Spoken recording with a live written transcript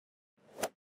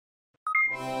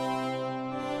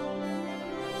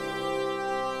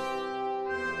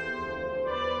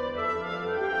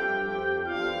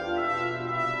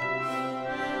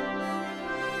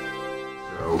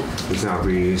which now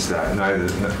reads that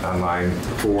on line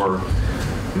 4,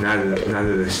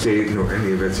 neither the state nor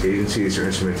any of its agencies or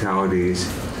instrumentalities,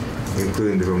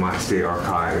 including the Vermont State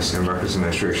Archives and Records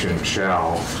Administration,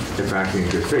 shall, if acting in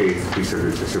good faith, be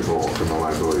subject to civil or criminal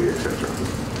liability, etc.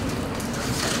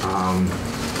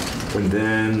 And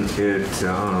then it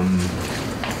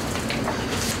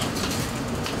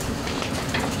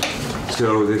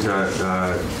so there's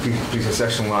a piece of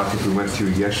section law I think we went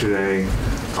through yesterday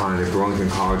on the Burlington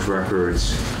College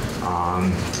records.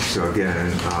 So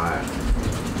again,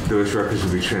 those records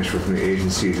will be transferred from the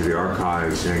agency to the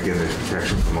archives, and again, there's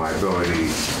protection from liability.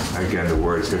 Again, the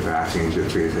words "if acting in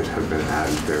good faith" have been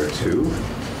added there too.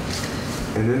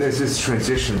 And then there's this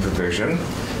transition provision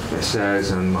that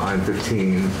says on line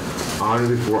 15, on or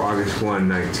before August 1,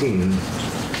 19,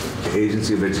 the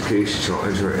Agency of Education shall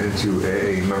enter into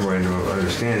a memorandum of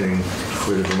understanding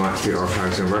with the Vermont State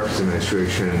Archives and Records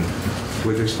Administration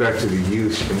with respect to the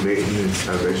use and maintenance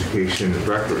of education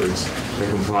records that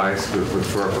complies with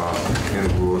FERPA and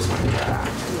the rules under the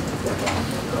Act.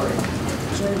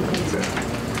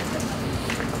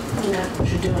 That's what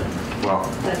you're doing. Well,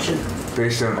 that should.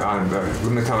 Based on the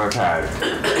limited time I've had,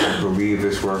 I believe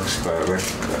this works, but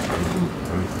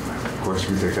of course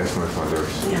we take testimony from others.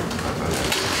 Yeah.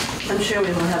 I'm sure we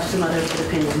will have some other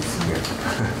opinions. Yeah.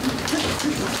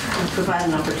 And provide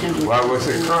an opportunity. Well, I would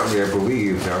say currently, I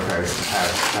believe the archives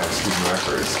have student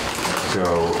records.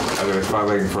 So either it's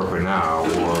violating FERPA now,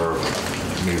 or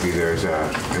maybe there's a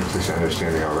implicit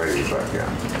understanding already, but yeah.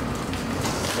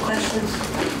 Questions?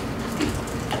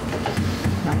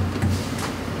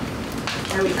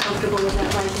 Are we comfortable with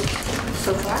that language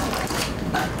so far?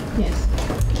 Yes.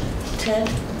 Ted,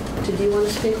 did you want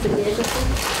to speak for the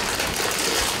agency?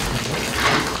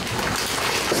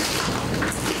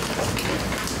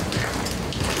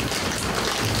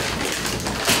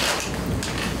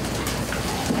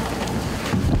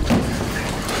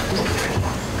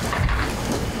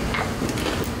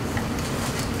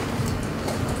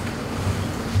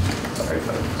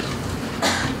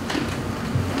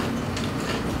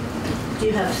 Do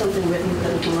you have something written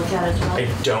that we can look at as well? I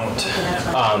don't.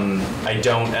 Okay, I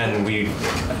don't, and we,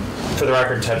 for the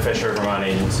record, Ted Fisher, Vermont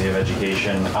Agency of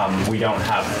Education, we don't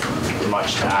have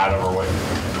much to add over what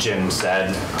Jim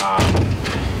said.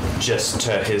 Just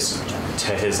to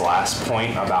his last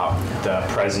point about the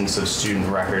presence of student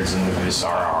records in the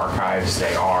Visara archives,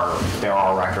 there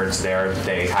are records there.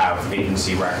 They have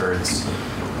agency records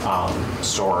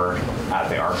stored at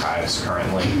the archives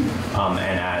currently,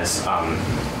 and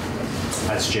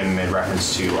as Jim made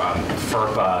reference to,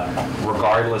 FERPA,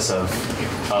 regardless of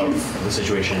the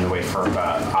situation in the way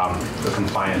FERPA, the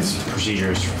compliance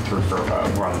procedures through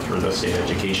FERPA run through the state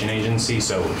education agency.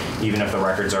 So even if the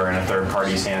records are in a third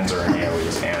party's hands or in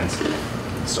AOE's hands, it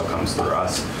still comes through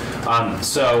us.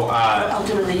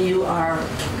 Ultimately, you're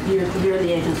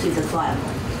the agency that's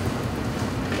liable.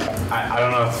 I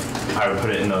don't know if I would put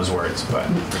it in those words, but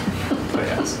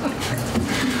yes.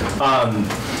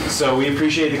 So we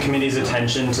appreciate the committee's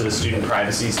attention to the student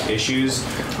privacy issues,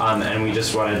 and we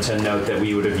just wanted to note that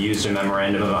we would have used a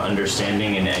memorandum of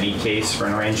understanding in any case for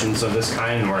arrangements of this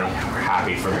kind, and we're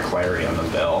happy for the clarity on the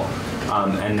bill.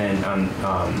 And then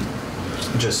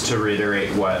just to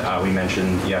reiterate what we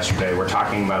mentioned yesterday, we're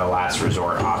talking about a last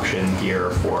resort option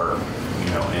here for,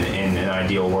 in an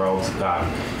ideal world,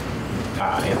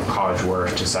 if the college were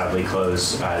to sadly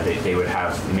close, they would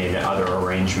have made other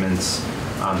arrangements,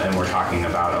 and we're talking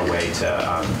about a way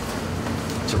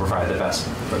to provide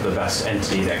the best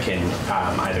entity that can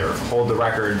either hold the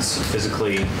records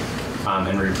physically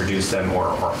and reproduce them,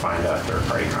 or find a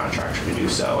third-party contractor to do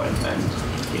so, and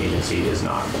the agency is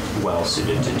not well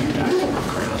suited to do that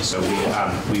currently. So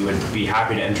we would be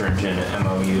happy to enter into an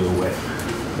MOU with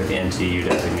the entity you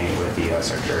designate with the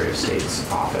Secretary of State's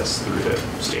office through the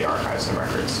State Archives and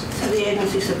Records. So the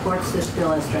agency supports this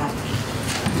bill as drafted?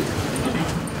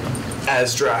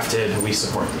 As drafted, we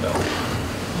support the bill.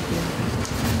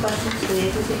 Questions for the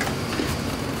agency?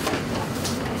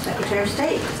 Secretary of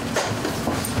State.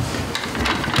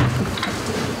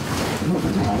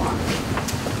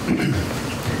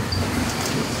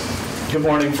 Good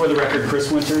morning. For the record, Chris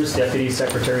Winters, Deputy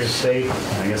Secretary of State.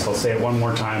 I guess I'll say it one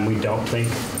more time. We don't think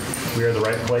we are the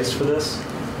right place for this.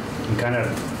 I'm kind of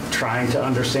trying to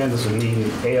understand. This would mean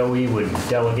AOE would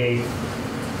delegate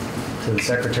to the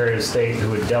Secretary of State, who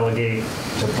would delegate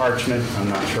to Parchment. I'm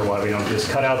not sure why we don't just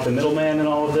cut out the middleman in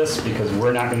all of this, because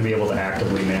we're not going to be able to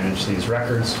actively manage these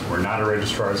records. We're not a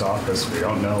registrar's office. We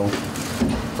don't know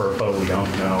FERPA. We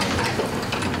don't know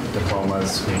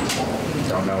diplomas. We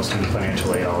don't know student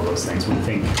financial aid, all of those things. We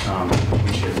think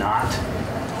we should not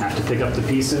have to pick up the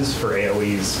pieces for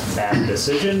AOE's bad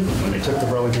decision when they took the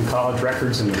Burlington College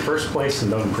records in the first place and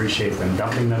don't appreciate them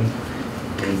dumping them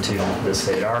into the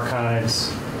state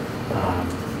archives.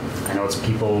 I know it's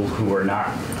people who are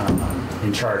not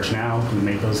in charge now who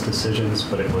made those decisions,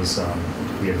 but it was,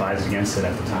 we advised against it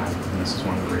at the time, and this is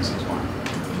one of the reasons why.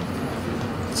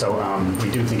 So we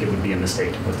do think it would be a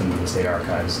mistake to put them in the state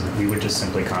archives. And we would just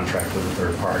simply contract with a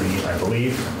third party, I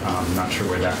believe. Not sure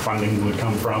where that funding would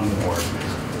come from or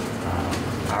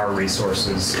our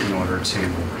resources in order to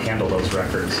handle those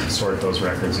records, sort those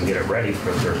records, and get it ready for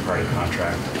a third party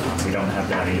contract. We don't have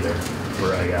that either.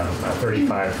 We're a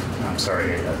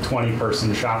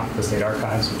 20-person shop at the state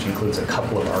archives, which includes a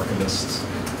couple of archivists,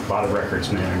 a lot of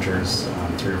records managers,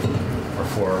 3 or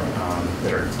 4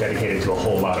 that are dedicated to a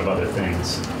whole lot of other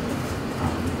things.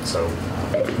 So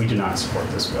we do not support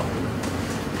this bill.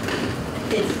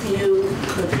 If you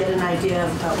could get an idea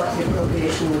of what the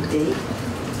appropriation would be,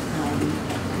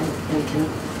 and can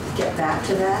get back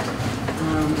to that,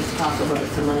 it's possible that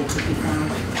some money could be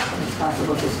found. It's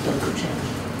possible this bill could change.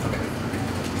 Okay.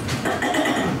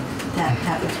 That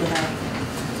happens with our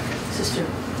sister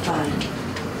body.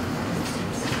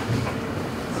 It's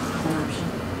an option.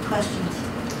 Questions?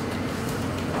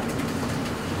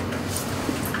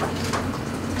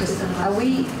 Are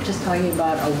we just talking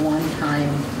about a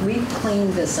one-time, we've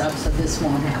cleaned this up so this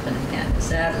won't happen again, is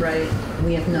that right?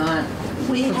 We have not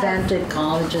prevented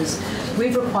colleges,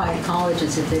 we've required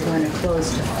colleges if they're going to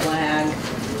close to flag,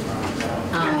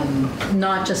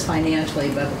 not just financially,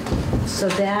 but so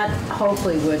that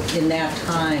hopefully would, in that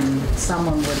time,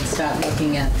 someone would start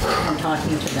looking at and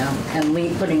talking to them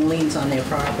and putting liens on their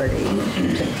property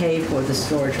to pay for the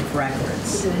storage of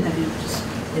records.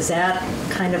 Is that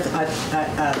kind of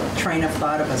a train of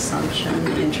thought of assumption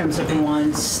in terms of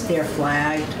once they're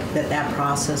flagged, that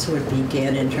process would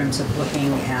begin in terms of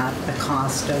looking at the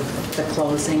cost of the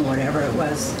closing, whatever it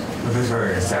was? Well, there's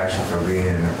already a statute for being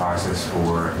in the process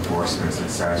for enforcement and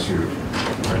statute.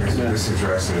 Because this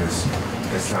addresses,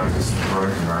 it's not just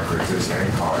Burlington records, it's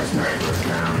any college that goes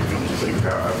down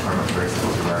without a permanent place to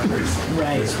the records.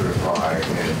 Right. This would apply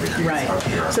in the case Right. of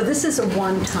the So this is a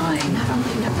one-time.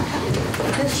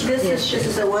 This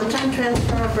is a one-time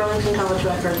transfer of Burlington College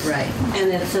records. Right.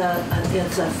 And it's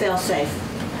a fail-safe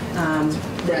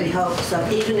that we Right. hope. So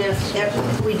even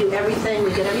if we do everything, we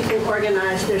get everything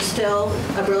organized, there's still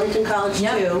a Burlington College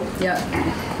too. Yeah.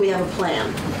 We have a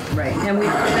plan. Right. And we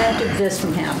prevented this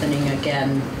from happening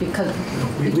again because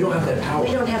We don't have that power.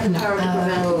 We don't have the power to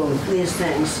prevent these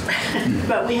things,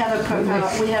 but we have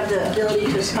the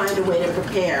ability to find a way to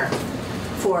prepare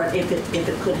for it if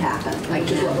it could happen,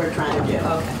 which is what we're trying to do.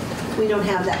 Okay. We don't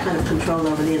have that kind of control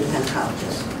over the independent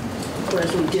colleges,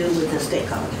 whereas we do with the state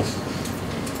colleges.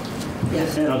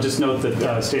 Yes. And I'll just note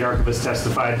that State Archivist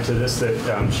testified to this,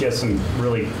 that she has some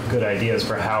really good ideas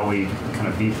for how we kind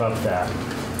of beef up that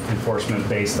enforcement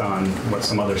based on what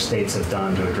some other states have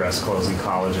done to address closing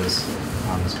colleges.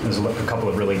 There's a couple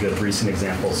of really good recent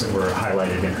examples that were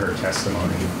highlighted in her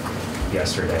testimony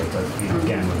yesterday. But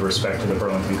again, with respect to the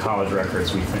Burlington College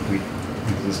records, we think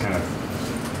this is kind of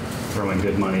throwing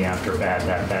good money after bad.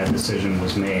 That bad decision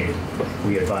was made.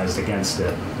 We advised against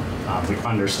it. We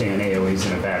understand AOE's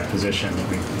in a bad position.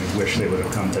 We wish they would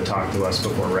have come to talk to us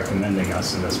before recommending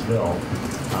us in this bill,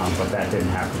 but that didn't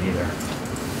happen either.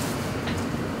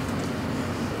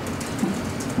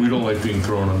 We don't like being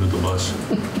thrown under the bus.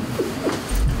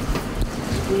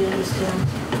 We understand.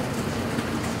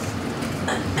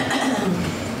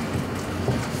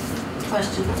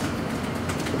 Question?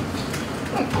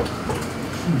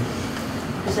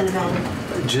 Representative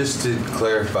Elder. Just to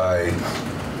clarify,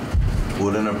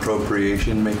 would an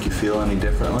appropriation make you feel any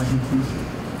differently?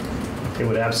 It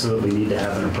would absolutely need to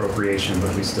have an appropriation,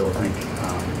 but we still think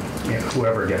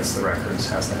whoever gets the records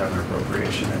has to have an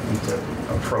appropriation, I think,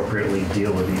 to appropriately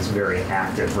deal with these very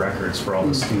active records for all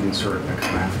the students who are going to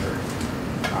come after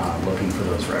looking for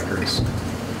those records.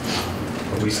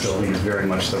 But we still think it's very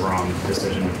much the wrong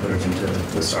decision to put it into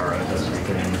the SARA. It doesn't make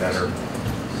it any better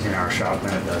in our shop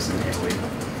than it does in AOE.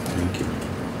 Thank you.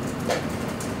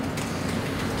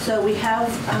 So we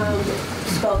have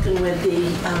spoken with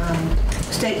the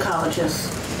state colleges,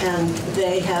 and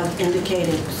they have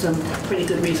indicated some pretty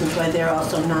good reasons why they're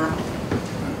also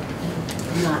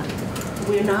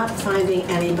we're not finding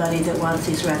anybody that wants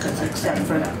these records except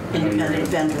for independent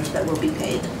vendors that will be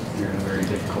paid. You're in a very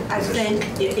difficult I position.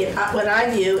 think what I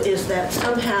view is that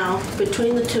somehow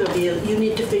between the two of you, you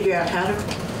need to figure out how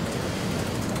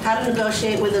to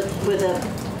negotiate with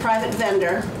a private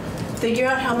vendor, figure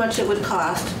out how much it would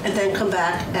cost, and then come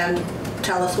back and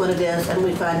tell us what it is, and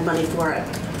we find money for it.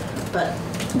 But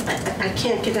I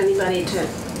can't get anybody to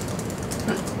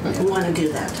want to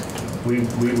do that. We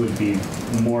would be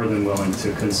more than willing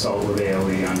to consult with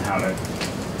AOE on how to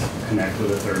connect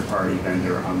with a third-party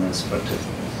vendor on this, but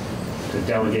to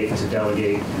delegate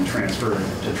and transfer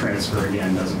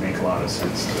again doesn't make a lot of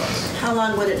sense to us. How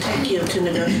long would it take you to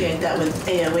negotiate that with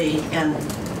AOE, and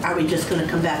are we just going to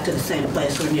come back to the same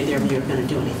place where neither of you are going to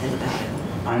do anything about it?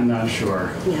 I'm not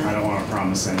sure. Yeah. I don't want to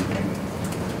promise anything.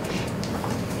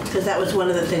 Because that was one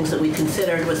of the things that we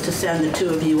considered, was to send the two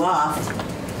of you off,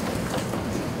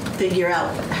 figure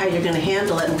out how you're going to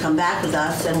handle it, and come back with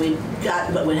us, and we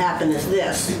got what would happen is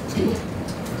this.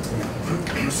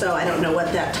 So I don't know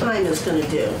what that time is going to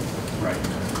do. Right.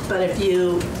 But if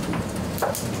you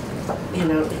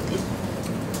know,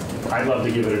 I'd love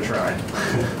to give it a try.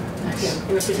 yeah,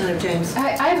 Representative James.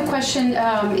 I have a question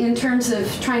in terms of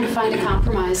trying to find a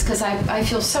compromise, because I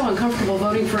feel so uncomfortable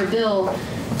voting for a bill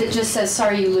that just says,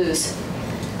 sorry, you lose.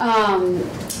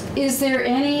 Is there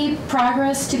any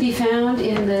progress to be found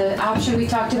in the option we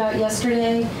talked about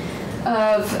yesterday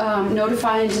of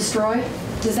notify and destroy?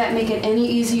 Does that make it any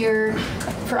easier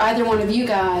for either one of you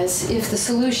guys if the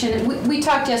solution, we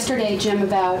talked yesterday, Jim,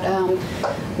 about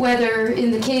whether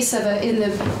in the case of in the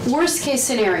worst case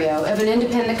scenario of an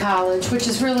independent college, which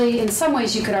is really, in some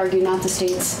ways you could argue, not the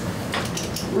state's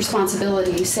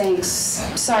responsibility, saying,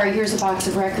 sorry, here's a box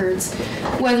of records,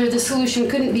 whether the solution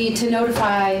couldn't be to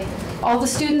notify all the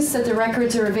students that the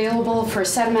records are available for a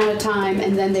set amount of time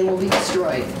and then they will be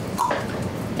destroyed,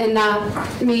 and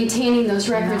not maintaining those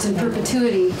records in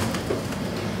perpetuity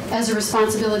as a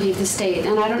responsibility of the state.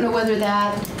 And I don't know whether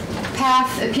that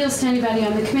path appeals to anybody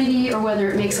on the committee or whether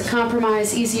it makes a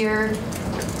compromise easier.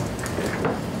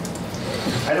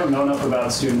 I don't know enough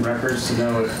about student records to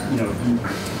know if,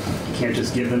 you can't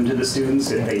just give them to the students.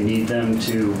 If they need them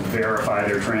to verify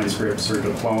their transcripts or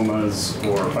diplomas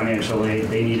or financial aid,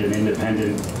 they need an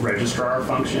independent registrar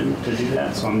function to do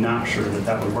that. So I'm not sure that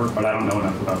that would work, but I don't know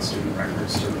enough about student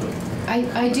records to really.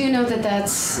 I do know that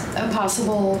that's a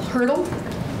possible hurdle,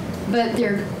 but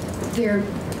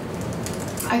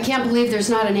I can't believe there's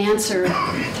not an answer.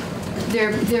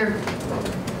 There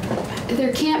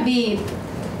can't be.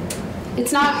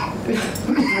 It's not,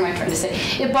 what am I trying to say?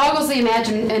 It boggles the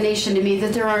imagination to me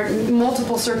that there are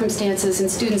multiple circumstances in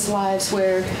students' lives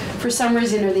where, for some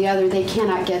reason or the other, they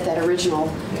cannot get that original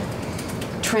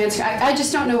transcript. I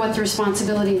just don't know what the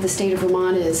responsibility of the state of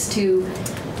Vermont is to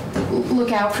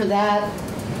look out for that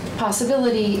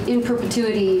possibility in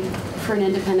perpetuity for an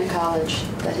independent college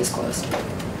that is closed.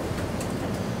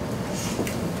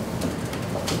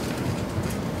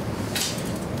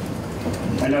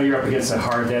 I know you're up against a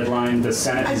hard deadline. The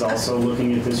Senate is also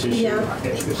looking at this issue. Yeah.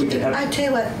 If we could have, I tell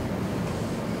you what,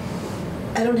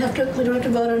 we don't have to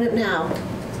vote on it now.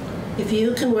 If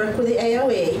you can work with the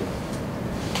AOE,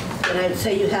 and I'd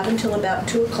say you have until about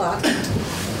 2 o'clock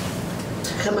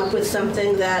to come up with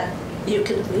something that you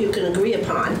can agree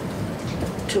upon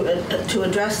to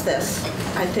address this,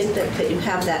 I think that you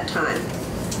have that time.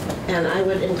 And I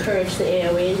would encourage the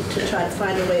AOE to try to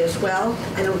find a way as well.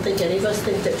 I don't think any of us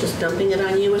think that just dumping it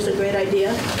on you is a great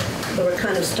idea, but we're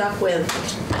kind of stuck with,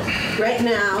 right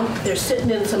now, they're sitting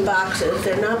in some boxes,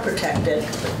 they're not protected.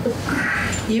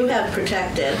 You have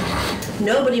protected.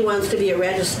 Nobody wants to be a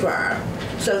registrar.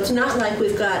 So it's not like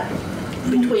we've got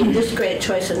between this great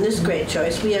choice and this great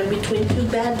choice. We have between two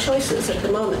bad choices at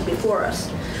the moment before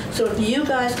us. So if you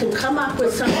guys can come up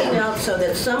with something else so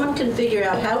that someone can figure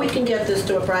out how we can get this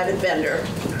to a private vendor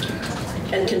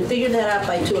and can figure that out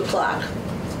by 2 o'clock,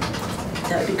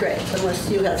 that'd be great, unless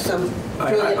you have some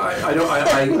brilliant...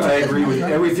 I agree with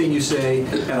everything you say,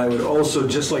 and I would also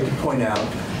just like to point out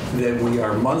that we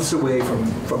are months away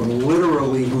from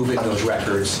literally moving those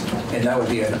records, and that would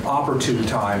be an opportune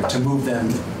time to move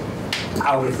them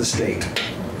out of the state,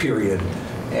 period.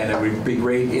 And it would be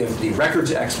great if the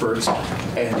records experts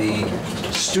and the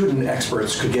student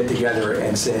experts could get together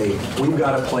and say, we've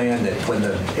got a plan that when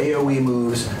the AOE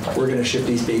moves, we're going to ship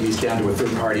these babies down to a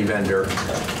third-party vendor,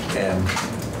 and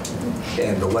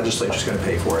the legislature's going to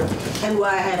pay for it. And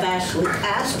why I have actually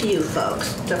asked you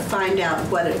folks to find out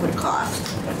what it would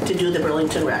cost to do the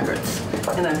Burlington records.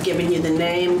 And I've given you the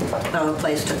name of a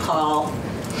place to call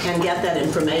and get that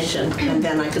information, and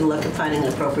then I can look at finding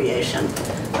an appropriation.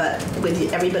 But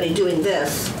with everybody doing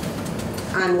this,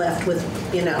 I'm left with,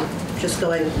 just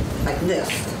going like this.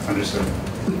 understood.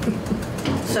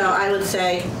 So I would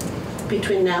say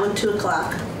between now and 2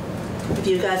 o'clock, if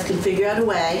you guys can figure out a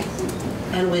way,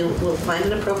 and we'll find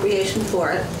an appropriation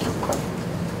for it,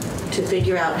 to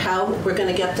figure out how we're going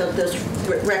to get those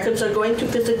records are going to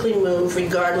physically move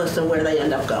regardless of where they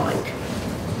end up going.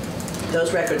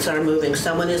 Those records are moving.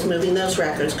 Someone is moving those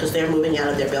records because they're moving out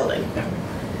of their building.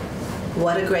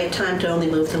 What a great time to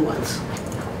only move them once.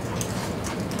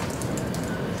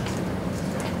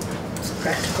 It's the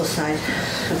practical side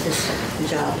of this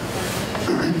job.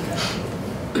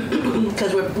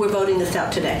 Because we're voting this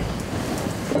out today.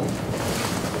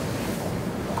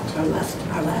 It's our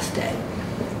last day.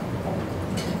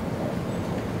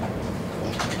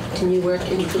 Can you work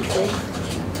in good faith?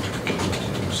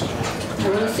 I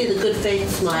want to see the good faith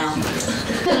smile.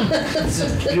 It's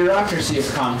a bureaucracy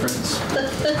of conference.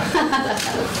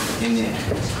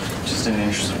 Just in the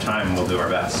interest of time, we'll do our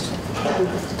best.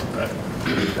 But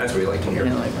That's what we like to hear. I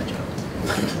like my job.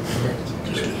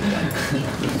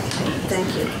 Thank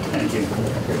you. Thank you.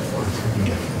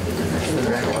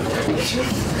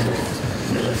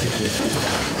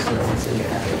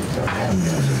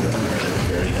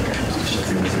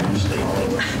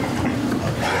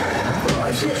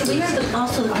 We are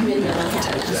also the committee on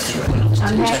happiness.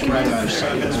 Unhappiness?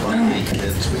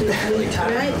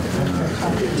 Right?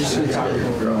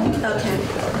 Okay.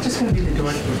 Just gonna be the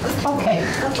door. Okay.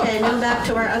 Okay, now back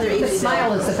to our other The easy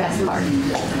smile is the best part. In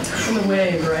the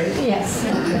wave, right? Yes.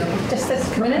 Just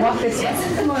this, come in, walk this way.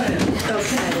 Come on in.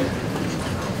 Okay.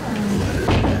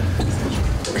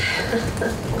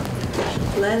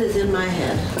 Lead is in my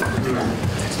head.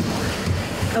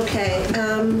 Okay,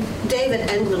 David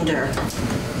Englander,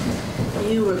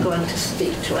 you were going to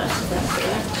speak to us, is that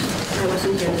correct? I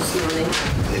wasn't here this morning.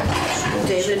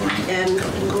 David and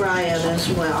Brian as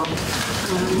well. I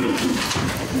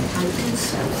did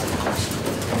send some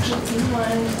questions. Do you want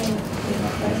anything?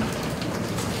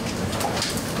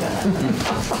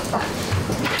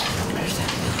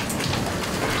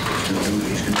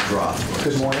 He's going to drop.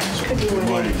 Good morning. Good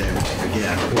morning, David.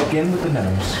 Again. We begin with the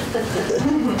nose.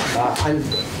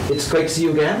 It's great to see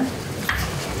you again.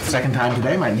 Second time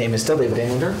today. My name is still David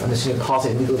Englander. I'm the Senior Policy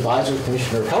and Legal Advisor to the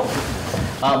Commissioner of Health.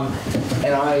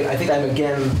 And I think I'm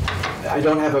again, I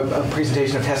don't have a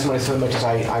presentation of testimony so much as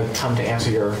I come to answer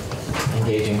your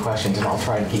engaging questions, and I'll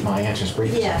try and keep my answers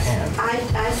brief Yes, as I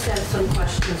can. I sent some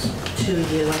questions to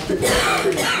you. I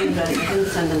didn't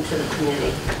send them to the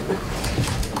committee.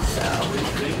 So,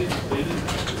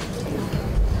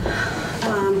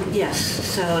 yes,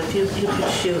 so if you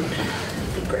could shoot,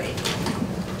 that'd be great.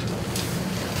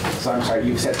 So I'm sorry,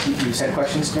 you've sent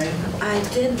questions to me? I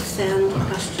did send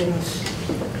questions.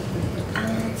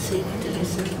 Let's see, what did I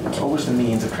send them to? What was the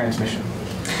means of transmission?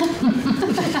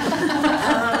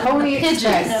 Only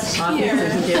pigeons.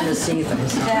 Officers didn't see them.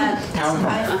 So. That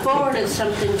I forwarded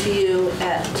something to you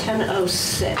at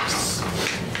 10:06.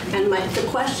 And the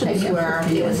questions were,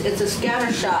 it's a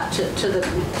scatter shot to the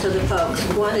folks.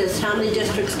 One is, how many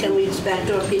districts can we expect,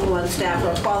 or people on staff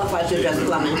are qualified to address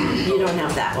plumbing? You don't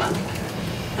have that one.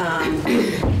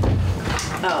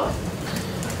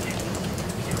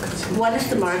 What is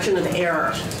the margin of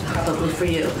error, probably for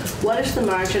you? What is the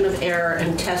margin of error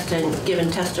in testing, given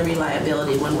tester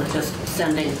reliability, when we're just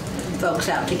sending folks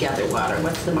out to gather water?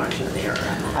 What's the margin of error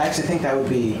on that? I actually think that would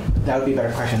be a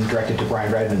better question directed to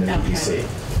Brian Redmond, the PPC.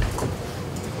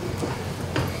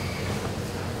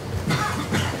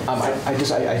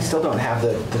 I still don't have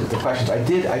the questions.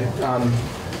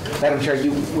 Madam Chair,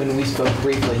 when we spoke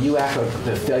briefly, you asked about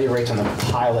the failure rates on the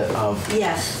pilot of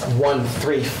Yes. 1,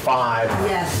 3, 5,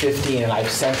 Yes. 15, and I've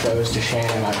sent those to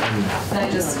Shannon. I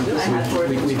had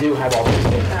We do have all those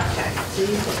data. Okay.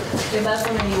 If that's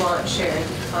something you want shared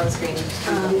on screen.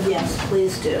 Yes,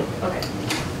 please do. Okay.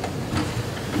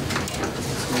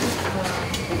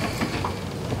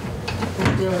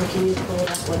 Dylan, can you pull it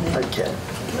up when they... can.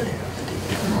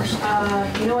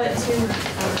 You know what, too?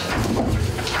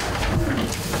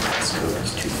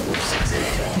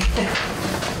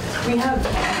 We have...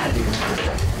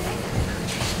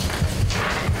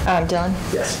 Dylan?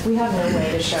 Yes. We have no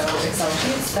way to show Excel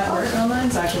sheets that work online,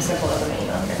 so I can just pull up an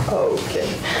email here. Okay.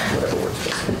 Whatever works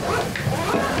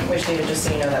best. Which, David, just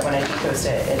so you know that when I post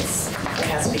it, it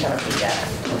has to become a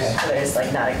PDF. Okay. So there's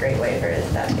like not a great way for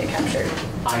that to get captured.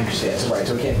 I understand. So, right.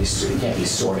 So it can't be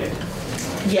sorted.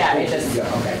 Yeah, it just, Yeah,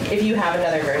 okay. if you have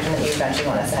another version that you eventually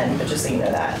want to send, but just so you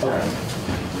know that.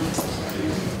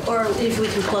 Or if we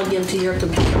can plug into your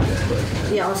computer.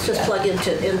 Yeah, let's just plug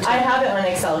into... I have it on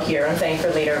Excel here. I'm saying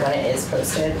for later when it is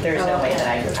posted, there's no way that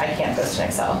I can't post in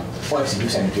Excel. Well, I see you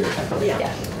send it to your template. Yeah.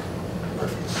 Yeah.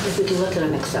 If we can look at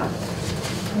an Excel.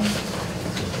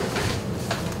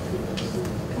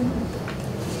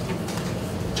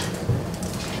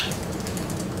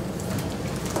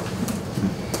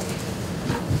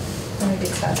 Maybe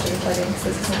it's faster to plug in because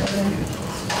this isn't loading.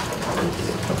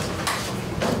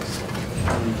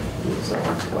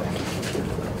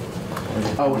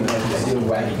 Oh, no, I do a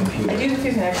wacky computer. I do the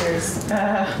two connectors.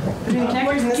 Between the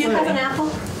connectors and this Do you have an loading. Apple?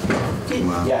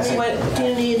 Yes. Do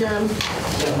you need, I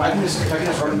can just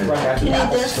run back to You the need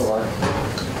Apple this? store.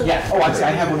 Yeah. Oh, I see.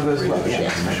 I have one of those as well.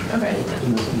 Yeah. Okay.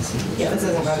 Yeah, this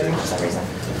isn't voting for some reason.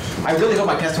 I really hope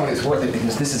my testimony is worth it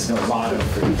because this has been a lot of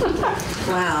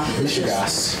wow. Mr.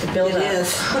 Goss. It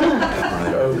is.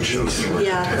 Oh, jeez.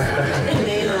 Yeah, it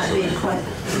may not be quite.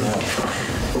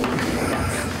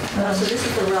 Oh, so this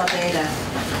is the raw data.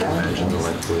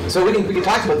 So we can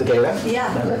talk about the data.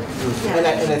 Yeah. And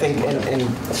I think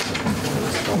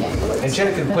and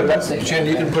Shannon can put it up. Shannon,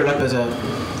 you can put it up as a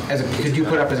could you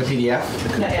put it up as a PDF?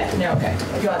 Not yet. No. Okay.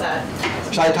 If you want that.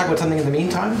 Shall I talk about something in the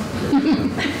meantime?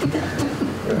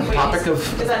 Wait, Topic of.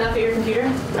 Does that not fit your computer?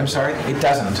 I'm sorry, it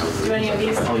doesn't. Do any of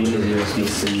these? Oh, you need a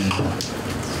USB-C.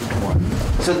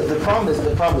 So the problem is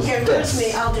Here, give it this. to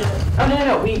me, I'll do it. Oh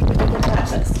no. We can attach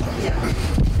this. Yeah.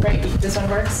 Right. This one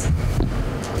works.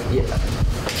 Yeah.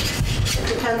 It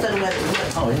depends on what.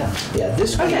 Oh, yeah. Yeah,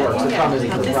 this one Okay. works. The problem is the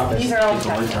problem These is. are all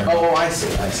attached. Oh, I see.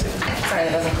 Sorry,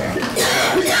 that wasn't clear.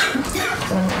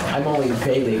 I'm only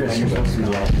paid when you're supposed to be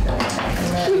like.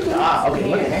 Ah, okay.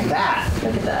 Look at that.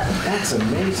 Look at that. That's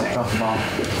amazing.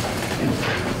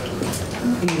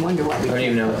 You wonder why we I don't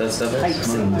even know what that stuff is. This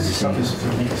stuff is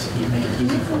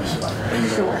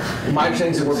my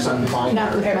understanding is it works on fine.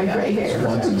 Not with my gray hair.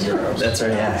 Ones and zeros. That's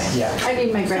right, yeah. Yeah. I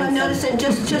need my So I'm grandson. noticing,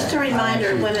 just a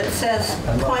reminder, when it says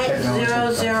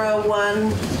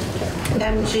 .001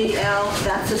 MGL,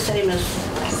 that's the same as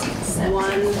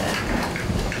 1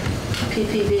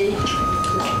 ppb.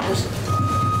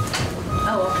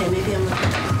 Oh, okay, maybe I'm.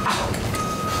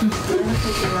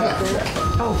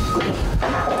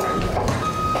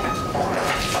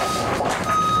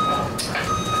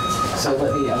 So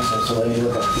let me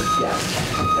look up. Yeah.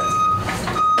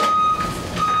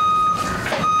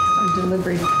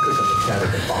 Delivery. Because of the cat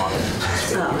at the bottom.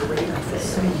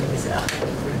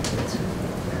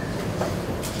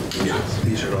 Yeah,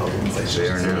 these are all in place they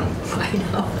are now.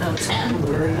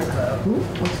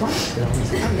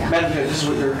 Madam Chair, this is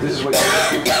what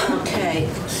you're. Okay,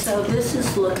 so this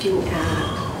is looking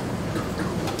at,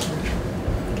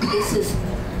 this is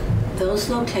those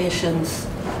locations,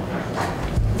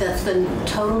 that's the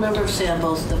total number of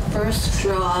samples, the first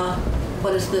draw,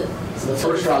 what is the? The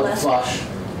first draw, the flush.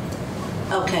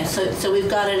 Okay, so we've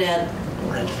got it at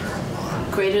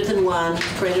greater than 1,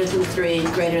 greater than 3,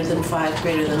 greater than 5,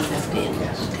 greater than 15.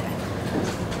 Yes. Okay.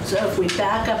 So if we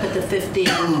back up at the 15,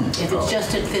 if it's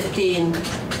just at 15,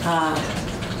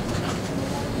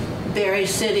 Berry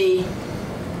City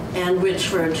and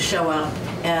Richford show up,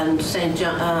 and St.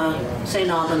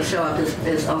 Albans show up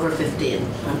is over 15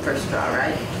 on first draw,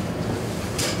 right?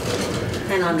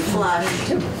 And on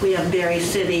flush, we have Berry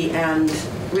City and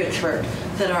Richford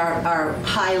that are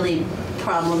highly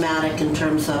problematic in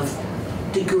terms of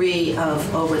degree of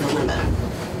over the limit.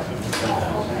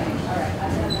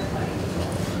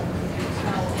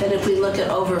 And if we look at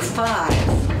over 5,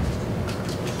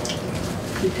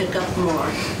 we pick up more.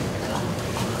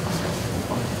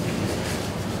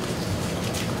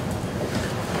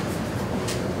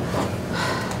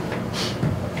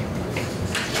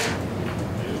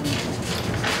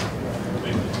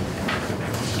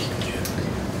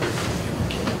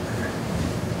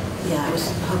 Yeah, I was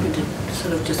hoping to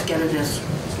sort of just get it as,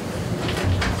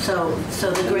 so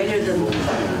the greater than.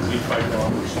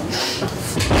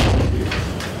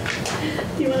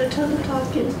 You want to tell the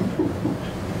talking?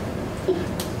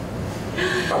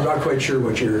 I'm not quite sure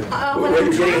what you're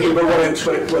what getting at, but what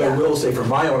I Yeah. will say from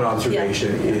my own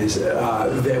observation is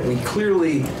that we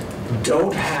clearly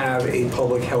don't have a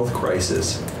public health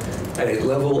crisis at a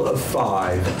level of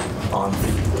 5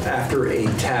 after a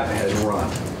TAP has run,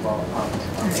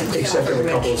 except for a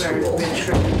couple of schools.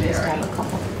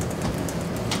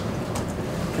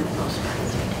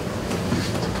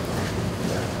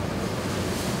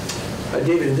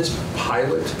 David, in this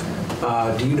pilot,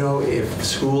 do you know if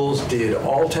schools did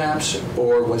all taps,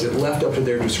 or was it left up to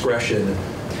their discretion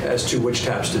as to which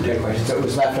taps to do? Great question. So it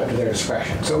was left up to their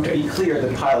discretion. So to be clear,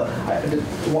 the pilot,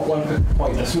 one quick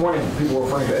point, this morning people were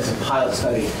referring to it as a pilot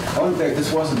study. I want to be clear,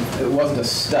 it wasn't a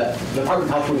study. The Department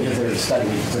of Health wouldn't consider it a study,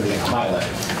 we consider it a pilot.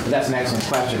 But that's an excellent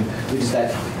question, which is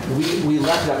that we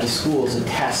left it up to schools to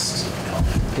test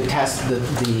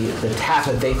the tap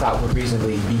that they thought would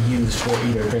reasonably be used for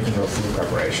either drinking or food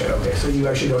preparation. Okay, so you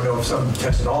actually don't know if some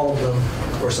tested all of them,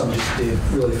 or some just did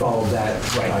really follow that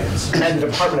guidance. And the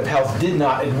Department of Health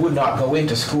would not go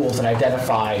into schools and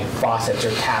identify faucets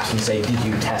or taps and say, did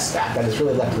you test that? That is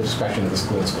really left to the discretion of the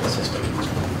school system.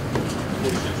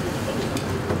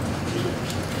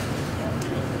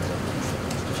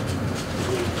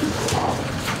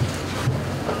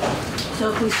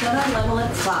 So if we set our level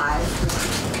at 5,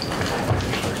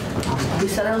 we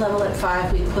set our level at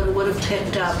 5, we would have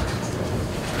picked up,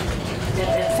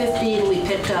 at 15, we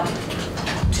picked up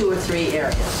 2 or 3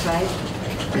 areas, right?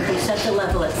 If we set the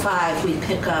level at 5, we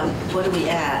pick up, what do we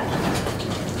add?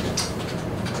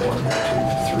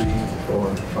 1, 2, 3,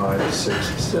 4, 5, 6,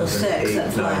 7, 6 8, at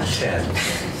 9, flash. 10.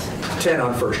 10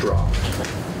 on first draw.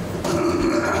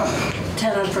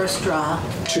 10 on first draw,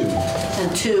 2.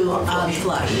 and 2 on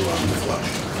flush.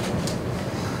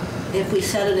 If we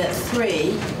set it at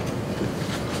 3,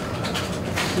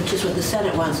 which is what the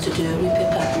Senate wants to do, we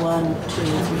pick up 1, 2,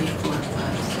 3, 4,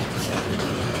 5, 6, 7,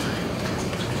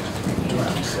 8,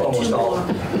 12. Almost 2 all. more.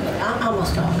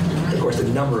 Almost all. Of course, the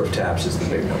number of taps is the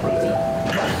big number there.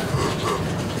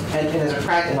 And as a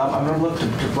practice, I'm going to look to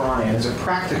Brian, as a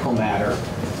practical matter,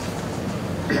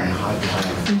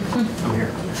 I'm here.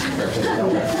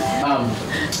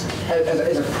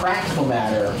 As a practical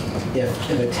matter, if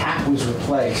a tap was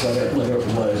replaced, whether it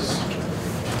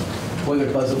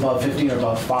was above 15 or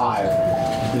above 5,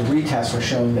 the retests were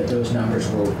showing that those numbers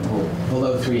were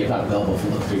below 3, if not available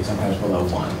below 3, sometimes below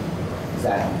 1. Is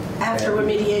that After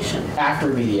remediation. after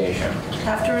remediation?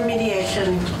 After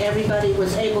remediation, everybody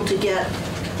was able to get,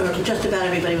 or just about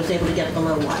everybody was able to get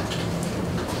below 1.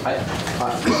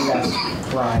 Yes,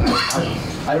 Brian.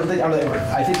 I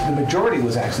think the majority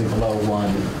was actually below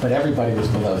 1, but everybody was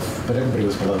below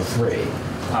 3,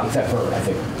 except for I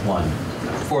think 1.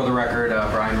 For the record,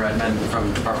 Brian Redmond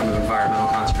from Department of Environmental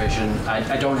Conservation.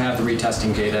 I don't have the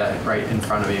retesting data right in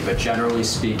front of me, but generally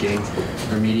speaking,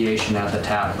 remediation at the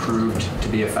tap proved to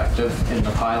be effective in the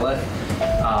pilot.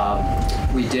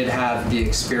 We did have the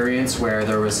experience where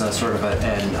there was a sort of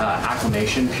an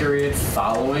acclimation period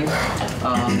following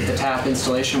the tap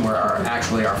installation, where our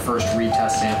first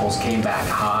retest samples came back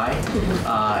high,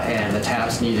 and the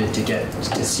taps needed to get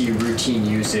to see routine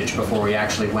usage before we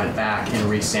actually went back and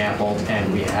resampled, and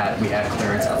we had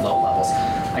clearance at low levels.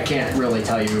 I can't really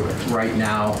tell you right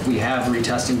now. We have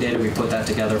retesting data. We put that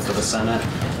together for the Senate,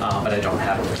 but I don't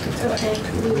have it with me today. Okay.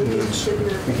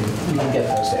 We can get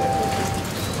those data.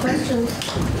 Questions?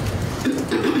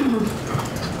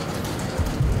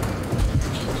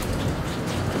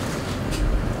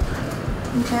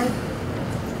 Okay.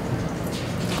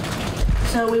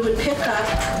 So we would pick up,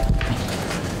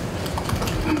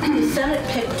 the Senate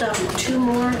picked up 2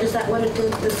 more, is that what it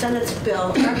did? The Senate's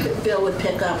bill, our bill would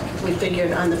pick up, we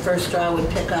figured on the first draw would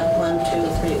pick up 1, 2, 3,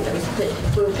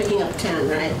 we were picking up 10,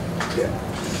 right? Yeah.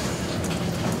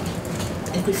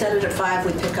 If we set it at 5,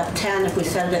 we'd pick up 10. If we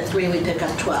set it at 3, we'd pick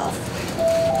up 12.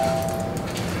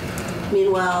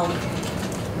 Meanwhile,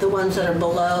 the ones that are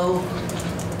below,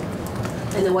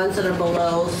 and the ones that are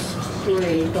below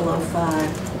 3, below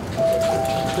 5,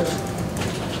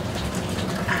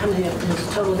 how many of them? There's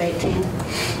a total of 18.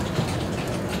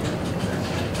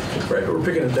 Right, but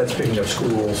that's picking up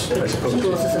schools as opposed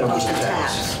Schools as to numbers opposed of to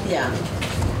taps. taps, yeah.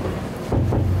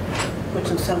 Which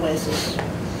in some ways is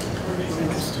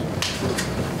interesting.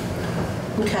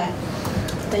 Okay,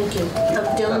 thank you.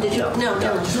 Dylan, did you? No,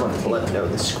 Dylan. I just wanted to let them know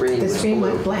the screen The was screen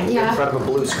blue. went blank. You're Yeah. in front of a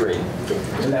blue screen.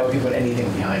 And that would put anything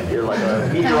behind it. You're like a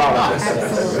meteorologist.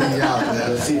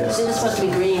 You'll see this. They're supposed to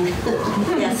be green.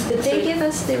 Yes. Did they give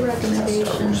us the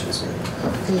recommendation?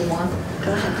 Do you want?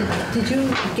 Go ahead. Did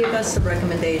you give us the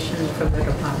recommendation from the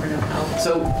Department of Health?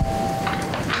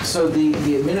 So the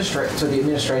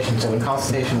administration, so in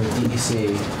consultation with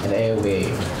DEC and AOE,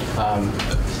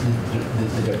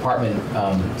 the department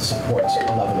supports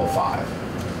a level of 5.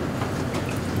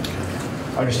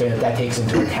 Understand that takes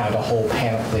into account a whole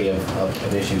panoply of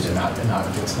issues, and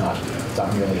it's not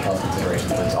merely health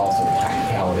considerations, but it's also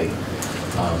practicality,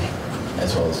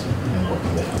 as well as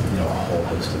working with a whole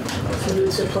host of. So you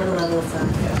would support a level of 5?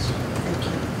 Yes. Thank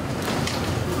you.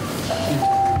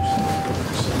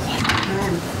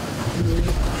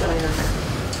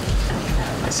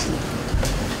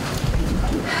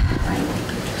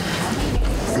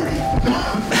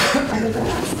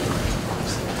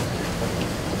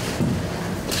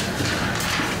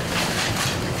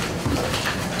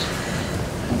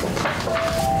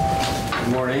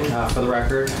 Good morning. For the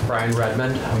record, Brian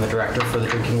Redmond. I'm the Director for the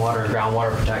Drinking Water and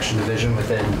Groundwater Protection Division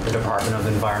within the Department of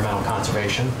Environmental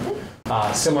Conservation.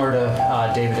 Similar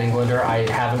to David Englander, I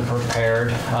haven't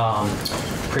prepared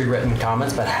pre-written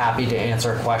comments, but happy to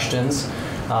answer questions.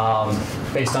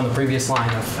 Based on the previous line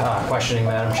of questioning,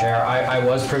 Madam Chair, I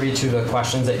was privy to the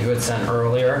questions that you had sent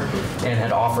earlier and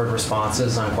had offered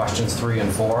responses on questions 3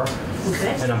 and 4.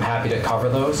 Okay. And I'm happy to cover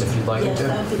those if you'd like me Yes, to.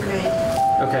 that'd be great.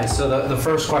 Okay, so the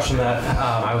first question that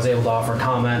I was able to offer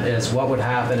comment is what would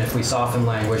happen if we soften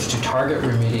language to target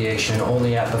remediation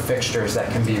only at the fixtures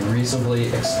that can be reasonably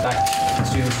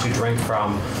expected to drink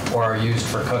from or are used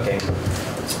for cooking?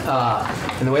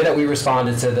 And the way that we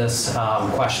responded to this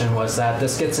question was that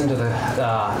this gets into the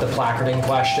placarding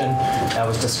question that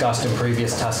was discussed in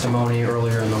previous testimony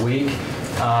earlier in the week.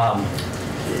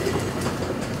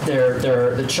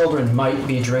 The children might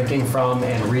be drinking from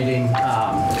and reading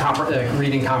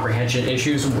reading comprehension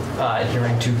issues,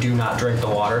 adhering to do not drink the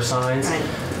water signs.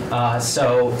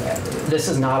 So this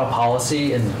is not a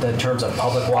policy in the terms of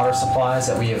public water supplies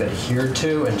that we have adhered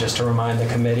to. And just to remind the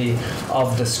committee,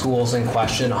 of the schools in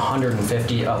question,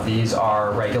 150 of these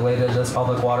are regulated as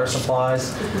public water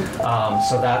supplies.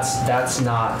 So that's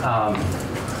not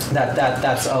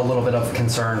that's a little bit of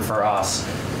concern for us.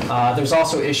 There's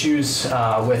also issues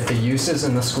with the uses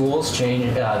in the schools,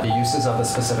 the uses of the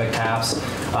specific taps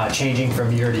changing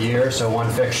from year to year. So one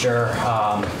fixture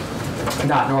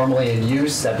not normally in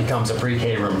use, that becomes a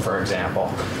pre-K room, for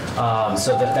example.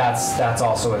 So that's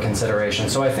also a consideration.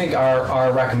 So I think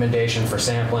our recommendation for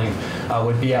sampling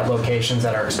would be at locations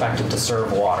that are expected to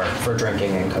serve water for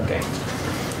drinking and cooking.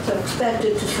 So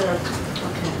expected to serve,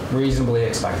 okay. Reasonably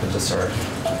expected to serve.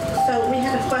 So we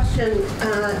had a question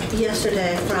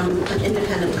yesterday from an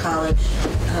independent college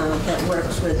that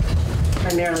works with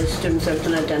primarily students that have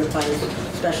been identified as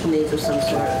special needs of some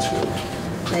sort.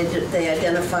 They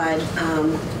identified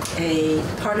a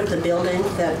part of the building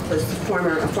that was a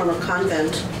former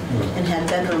convent and had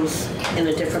bedrooms in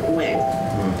a different wing,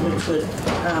 which would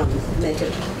make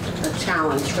it a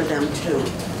challenge for them to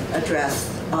address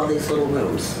all these little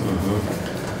rooms.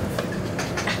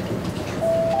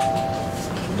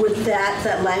 Would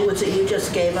that language that you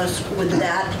just gave us, would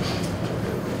that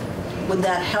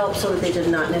help so that they did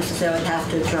not necessarily have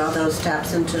to draw those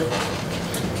taps into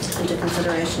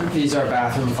consideration? These are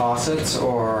bathroom faucets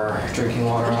or drinking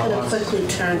water I'm outlets? going to quickly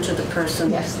turn to the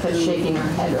person. Yes, that's shaking her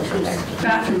head over there.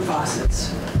 Bathroom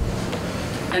faucets.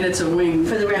 And it's a wing.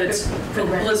 For the record. It's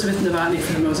from Elizabeth Novotny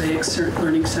for the Mosaic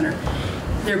Learning Center.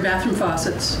 They're bathroom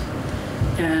faucets,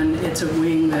 and it's a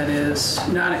wing that is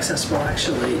not accessible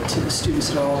actually to the students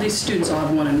at all. These students all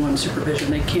have one-on-one supervision.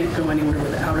 They can't go anywhere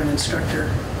without an instructor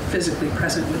physically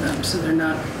present with them, so they're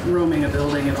not roaming a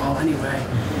building at all anyway.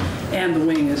 And the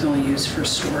wing is only used for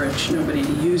storage. Nobody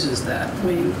uses that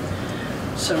wing.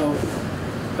 So,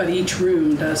 but each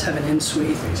room does have an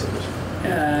in-suite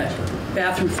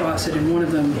bathroom faucet, and one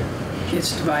of them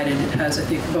is divided. It has, I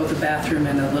think, both a bathroom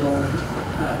and a little,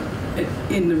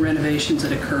 in the renovations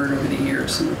that occurred over the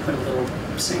years, and we put a little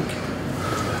sink.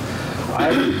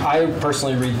 I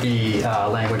personally read the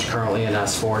language currently in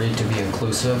S.40 to be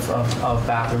inclusive of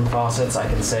bathroom faucets. I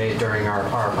can say during our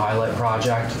pilot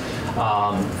project,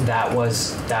 that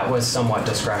was somewhat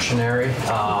discretionary.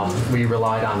 We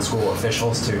relied on school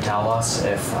officials to tell us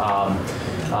if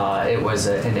it was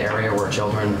an area where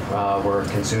children were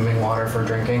consuming water for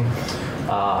drinking.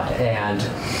 And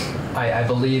I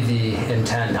believe the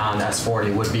intent on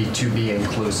S.40 would be to be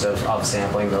inclusive of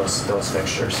sampling those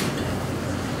fixtures.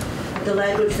 The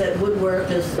language that would work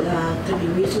is to be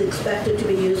reasonably expected to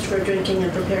be used for drinking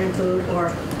and preparing food,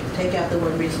 or take out the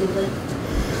word reasonably.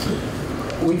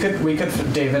 We could,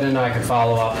 David and I could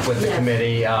follow up with the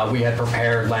committee. We had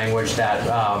prepared language that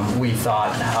we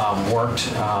thought worked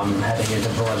heading into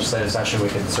the legislative session. We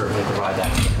could certainly provide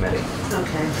that to the committee.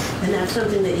 Okay, and that's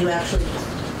something that you actually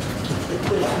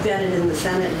was vetted in the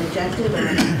Senate and rejected,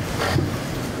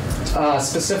 or?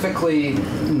 Specifically,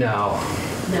 no.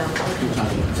 No,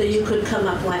 okay. So you could come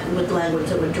up with language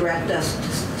that would direct us to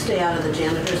stay out of the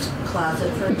janitor's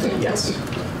closet, for example? Yes.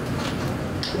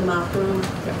 The mop room?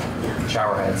 Yeah.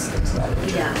 Shower heads, things like that.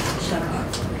 Yeah, shower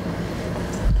heads.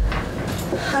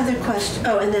 Other question,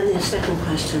 oh, and then the second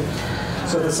question.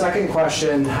 So the second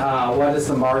question, what is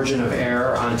the margin of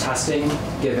error on testing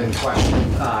given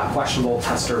questionable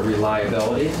tester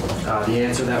reliability? The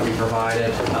answer that we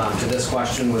provided to this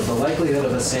question was the likelihood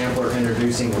of a sampler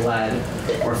introducing lead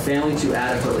or failing to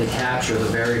adequately capture the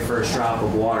very first drop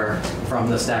of water from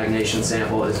the stagnation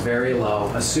sample is very low,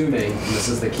 assuming, and this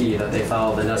is the key, that they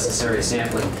follow the necessary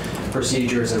sampling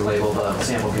procedures and label the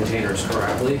sample containers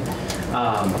correctly.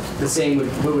 The same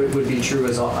would be true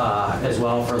as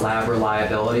well for lab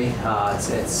reliability.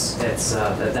 That's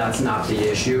not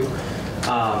the issue.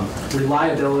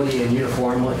 Reliability and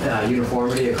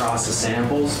uniformity across the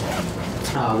samples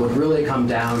would really come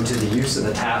down to the use of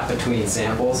the tap between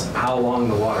samples, how long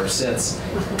the water sits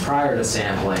prior to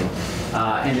sampling,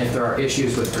 and if there are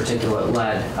issues with particulate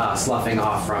lead sloughing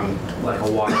off from like a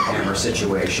water hammer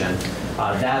situation.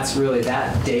 That's really,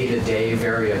 that day-to-day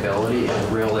variability is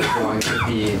really going to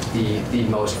be the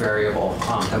most variable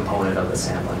component of the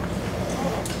sampling.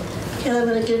 Ken, I'm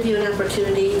going to give you an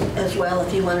opportunity as well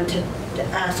if you wanted to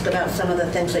ask about some of the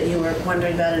things that you were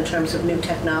wondering about in terms of new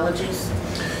technologies.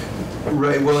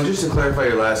 Right. Well, and just to clarify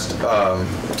your last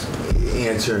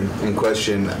answer and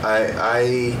question,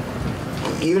 I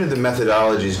even if the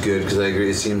methodology is good, because I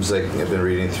agree, it seems like I've been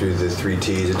reading through the 3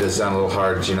 T's. It does sound a little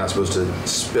hard because you're not supposed to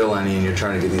spill any, and you're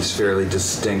trying to get these fairly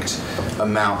distinct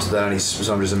amounts.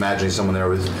 So I'm just imagining someone there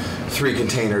with 3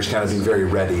 containers, kind of being very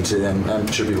ready to, and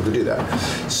I'm sure people could do that.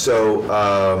 So.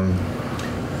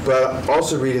 But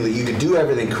also reading that you could do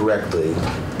everything correctly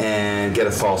and get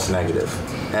a false negative.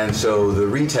 And so the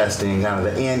retesting, kind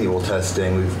of the annual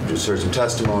testing, we've just heard some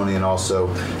testimony and also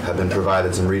have been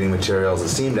provided some reading materials that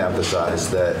seem to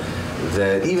emphasize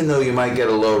that even though you might get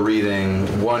a low reading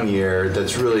one year,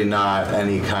 that's really not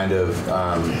any kind of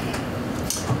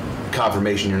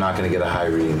confirmation you're not going to get a high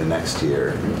reading the next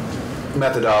year.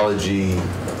 Methodology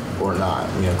or not,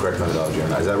 correct methodology or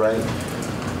not. Is that right?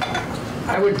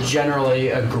 I would generally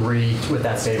agree with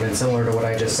that statement. Similar to what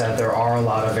I just said, there are a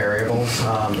lot of variables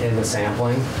in the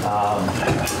sampling.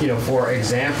 For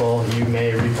example, you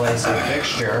may replace a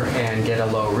fixture and get a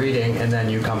low reading, and then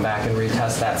you come back and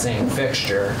retest that same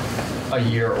fixture a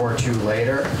year or 2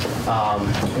 later.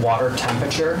 Water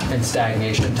temperature and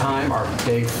stagnation time are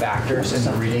big factors in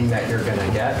the reading that you're going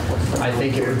to get. I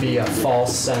think it would be a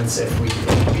false sense if we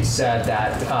said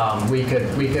that we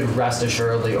could rest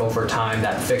assuredly over time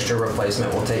that fixture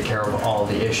replacement will take care of all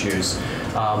the issues.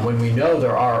 When we know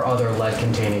there are other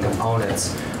lead-containing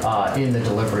components in the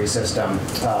delivery system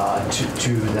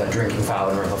to the drinking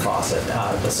fountain or the faucet,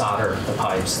 the solder, the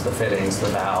pipes, the fittings, the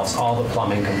valves, all the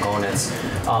plumbing components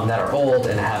that are old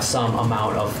and have some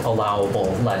amount of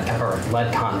allowable lead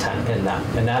content in them.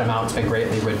 And that amount's been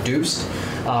greatly reduced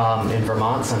in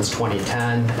Vermont since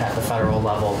 2010. At the federal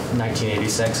level,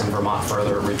 1986, and Vermont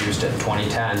further reduced it in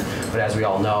 2010. But as we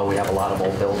all know, we have a lot of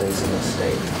old buildings in this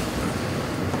state.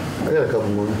 I got a couple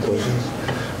more questions.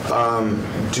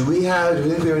 Do we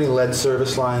think we have any lead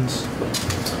service lines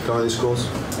going to these schools?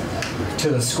 To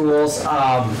the schools,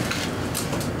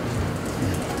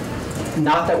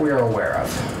 not that we're aware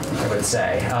of, I would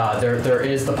say. There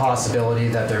is the possibility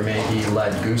that there may be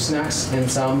lead goosenecks in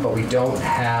some, but we don't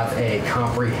have a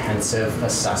comprehensive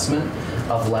assessment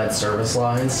of lead service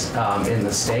lines in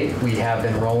the state. We have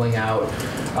been rolling out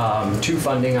 2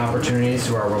 funding opportunities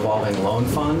through our revolving loan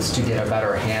funds to get a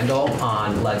better handle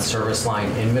on lead service line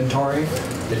inventory.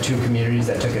 The 2 communities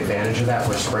that took advantage of that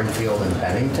were Springfield and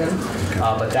Bennington,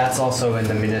 but that's also in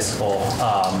the municipal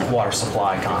water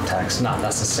supply context, not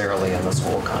necessarily in the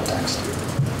school context.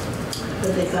 What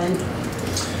did they find?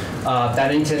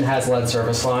 Bennington has lead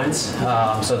service lines,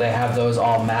 so they have those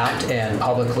all mapped and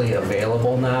publicly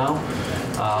available now.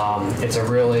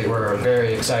 We're a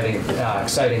very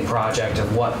exciting project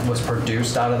of what was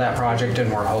produced out of that project,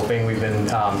 and we're hoping, we've been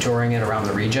touring it around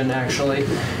the region actually,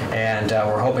 and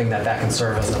we're hoping that can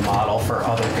serve as a model for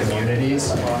other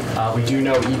communities. We do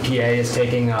know EPA is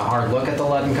taking a hard look at the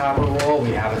lead and copper rule.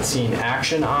 We haven't seen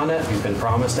action on it. We've been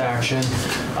promised action,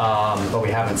 but we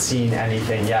haven't seen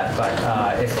anything yet. But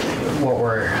what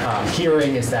we're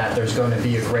hearing is that there's going to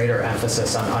be a greater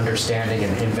emphasis on understanding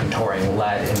and inventorying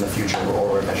lead in the future rule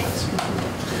revisions.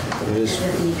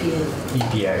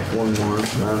 EPA. One more,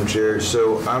 Madam Chair.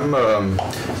 So I'm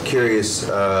curious,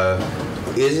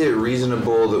 is it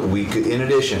reasonable that we could, in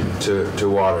addition to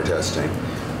water testing,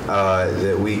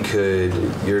 that we could,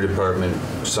 your department,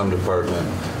 some department,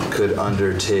 could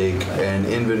undertake an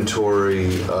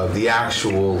inventory of the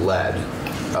actual lead,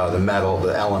 the metal,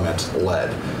 the element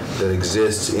lead that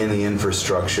exists in the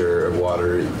infrastructure of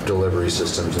water delivery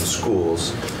systems in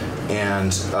schools?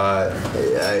 And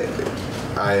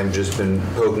I have just been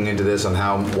poking into this on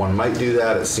how one might do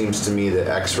that. It seems to me that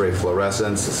X-ray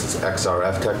fluorescence, this is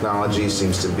XRF technology,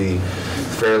 seems to be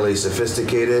fairly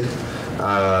sophisticated.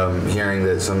 Hearing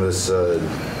that some of this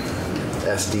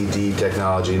SDD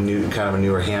technology, kind of a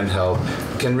newer handheld,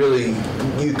 can really,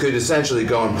 you could essentially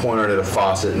go and point it at a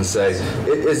faucet and say,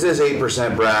 is this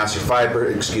 8% brass or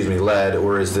lead,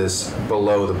 or is this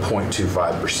below the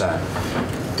 0.25%?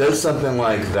 Does something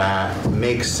like that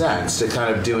make sense to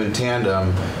kind of do in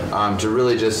tandem to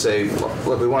really just say,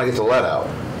 look, we want to get the lead out,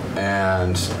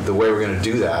 and the way we're going to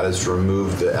do that is to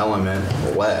remove the element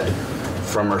lead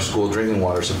from our school drinking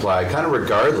water supply, kind of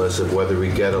regardless of whether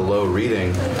we get a low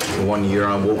reading 1 year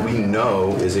on what we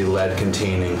know is a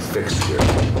lead-containing fixture.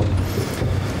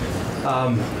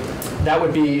 That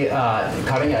would be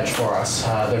cutting edge for us.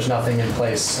 There's nothing in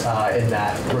place in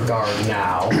that regard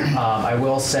now. I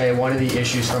will say one of the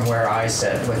issues from where I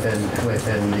sit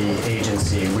within the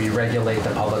agency, we regulate the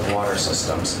public water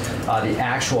systems. The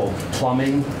actual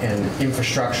plumbing and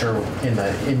infrastructure in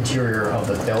the interior of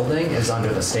the building is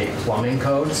under the state plumbing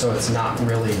code, so it's not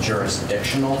really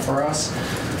jurisdictional for us.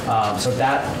 So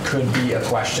that could be a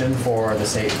question for the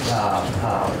state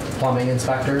plumbing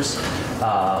inspectors.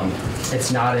 It's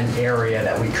not an area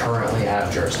that we currently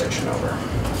have jurisdiction over.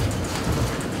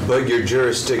 But your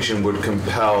jurisdiction would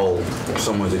compel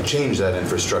someone to change that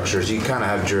infrastructure, so you kind of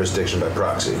have jurisdiction by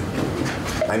proxy.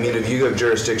 I mean, if you have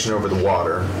jurisdiction over the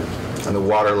water, and the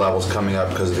water level's coming up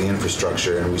because of the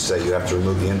infrastructure, and we say you have to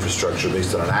remove the infrastructure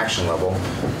based on an action level,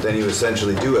 then you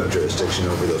essentially do have jurisdiction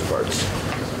over those parts.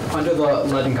 Under the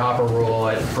lead and copper rule,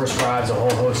 it prescribes a whole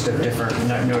host of different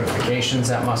notifications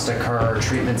that must occur,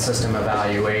 treatment system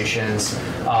evaluations.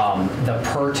 The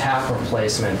per tap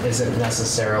replacement isn't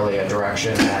necessarily a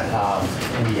direction that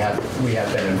we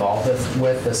have been involved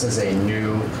with. This is a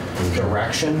new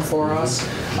direction for us.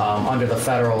 Under the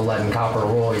federal lead and copper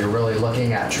rule, you're really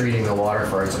looking at treating the water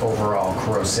for its overall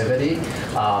corrosivity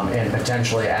and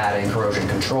potentially adding corrosion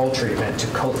control treatment to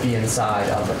coat the inside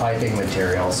of the piping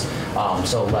materials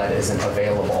so lead isn't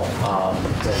available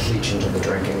to leach into the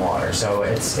drinking water. So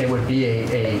it would be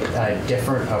a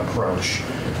different approach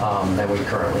than we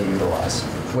currently utilize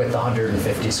with the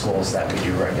 150 schools that we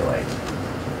do regulate.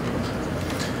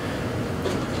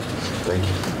 Thank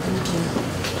you.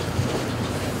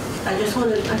 I just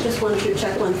wanted to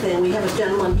check one thing. We have a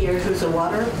gentleman here who's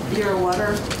water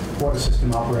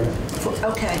system operator.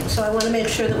 Okay, so I want to make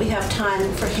sure that we have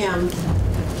time for him,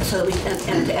 so that we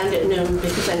and to end at noon,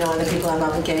 because I know other people have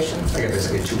obligations. I got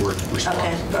basically a two-word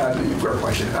response. Okay. Great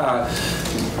question.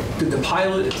 Did the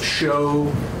pilot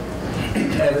show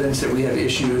evidence that we have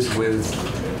issues with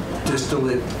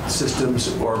distillate systems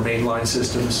or mainline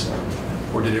systems?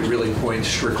 Or did it really point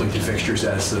strictly to fixtures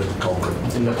as the culprit?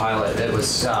 In the pilot, it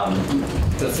was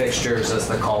the fixtures as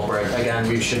the culprit. Again,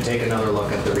 we should take another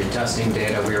look at the retesting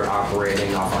data. We are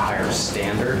operating off a higher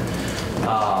standard.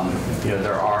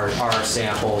 There are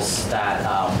samples that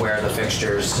where the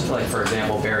fixtures, like for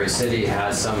example, Berry City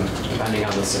has some, depending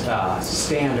on the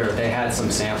standard, they had some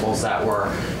samples that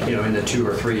were, in the 2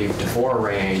 or 3 to 4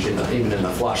 range, even in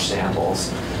the flush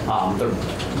samples.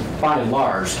 By and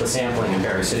large, the sampling in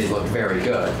Berry City looked very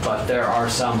good, but there are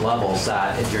some levels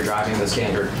that if you're driving the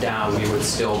standard down, we would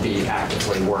still be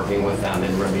actively working with them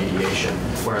in remediation,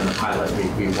 where in the pilot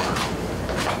we weren't.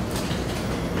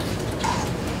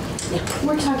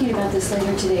 We're talking about this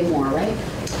later today more, right?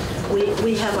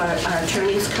 We have our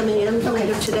attorneys coming in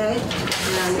later today,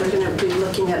 and we're going to be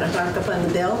looking at a markup on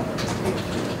the bill.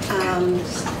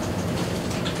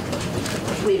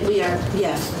 We are,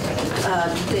 yes.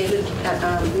 David,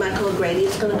 Michael O'Grady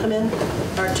is going to come in,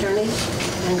 our attorney,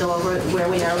 and go over where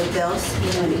we are with bills.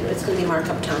 It's going to be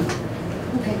markup time.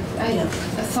 Okay. I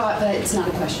thought, but it's not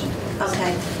a question.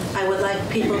 Okay. I would like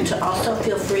people to also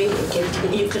feel free,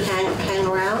 if you could hang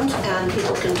around and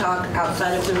people can talk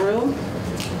outside of the room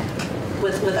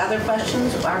with other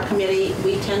questions. Our committee,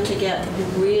 we tend to get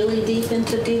really deep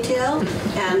into detail,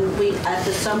 and we at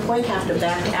some point have to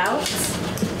back out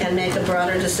and make a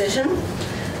broader decision.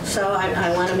 So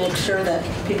I want to make sure that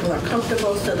people are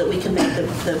comfortable so that we can make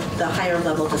the higher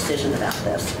level decision about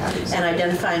this and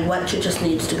identifying what just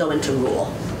needs to go into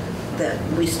rule, that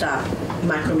we stop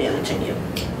micromanaging you.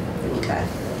 Okay.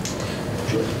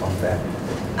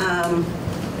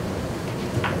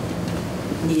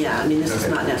 Yeah, I mean, this is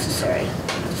not necessary.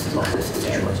 This is not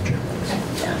necessary.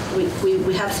 Yeah,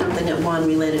 we have something at 1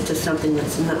 related to something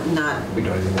that's not. We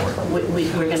don't anymore.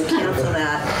 We're going to cancel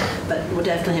that, but we'll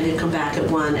definitely have you come back at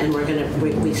 1, and we're going to.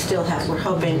 We still have. We're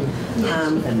hoping. We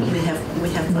have.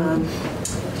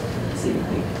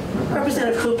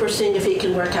 Representative Cooper seeing if he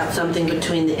can work out something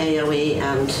between the AOE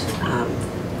and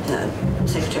the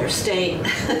Secretary of State.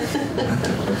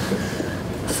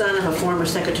 Son of a former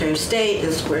Secretary of State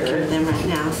is working with them right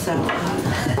now, so.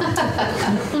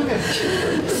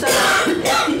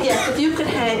 Yes, if you could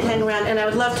hang around, and I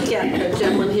would love to get a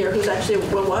gentleman here who's actually a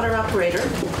water operator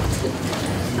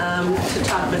to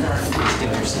talk with us.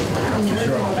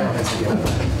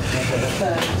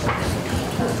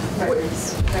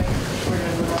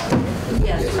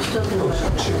 Yes, we're still going to.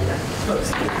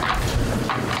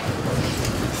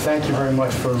 Thank you very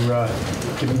much for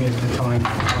giving me the time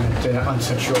on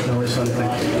such short notice.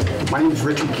 My name is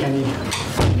Richard Kenny,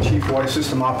 Chief Water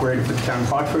System Operator for the town of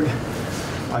Hartford.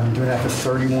 I've been doing that for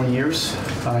 31 years.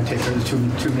 I take care of the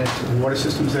two water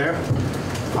systems there.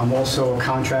 I'm also a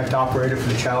contract operator for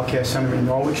the Child Care Center in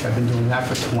Norwich. I've been doing that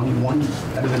for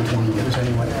better than 20 years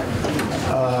anyway.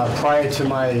 Prior to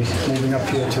my moving up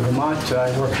here to Vermont,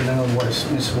 I worked in another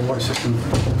municipal water system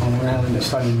on Long Island and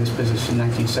started this business in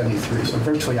 1973. So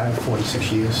virtually I have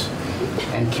 46 years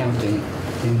and counting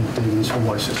in the municipal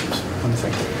water systems. One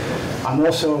thing. I'm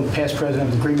also past president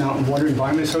of the Green Mountain Water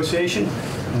Environment Association.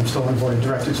 I'm still on the board of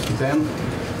directors with them.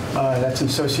 That's an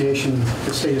association,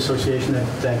 the state association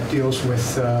that deals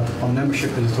with, our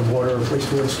membership is the water,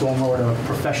 wastewater, stormwater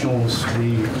professionals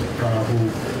who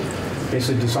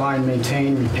basically design,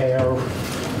 maintain, repair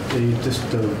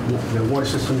the water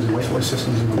systems and wastewater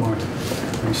systems in Vermont.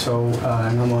 And so,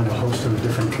 and I'm on a host of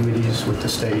different committees with the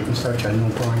state and such. I know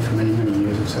Brian for many, many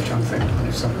years and such on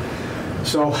things.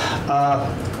 So,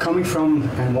 coming from,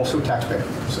 and I'm also a taxpayer,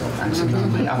 so I'm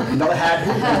another hat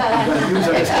I'm going to use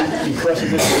on this because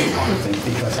of this kind of thing,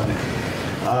 because of it.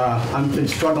 I've been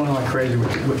struggling like crazy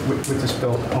with this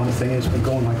bill on the thing. It's been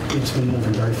going like, it's been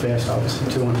moving very fast,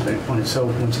 obviously, too, on it. So,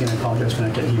 once again, I apologize for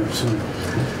not getting here sooner.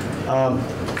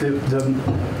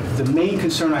 The main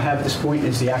concern I have at this point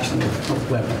is the action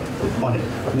level on it.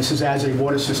 And this is as a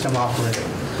water system operator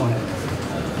on it.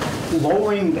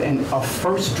 Lowering a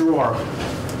first drawer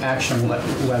action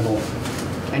level,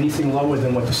 anything lower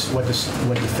than what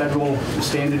the federal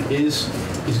standard is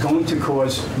going to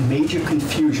cause major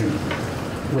confusion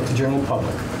with the general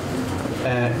public,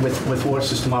 with water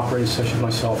system operators such as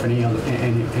myself and any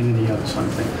other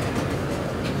something.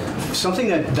 Something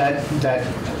that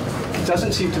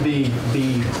doesn't seem to be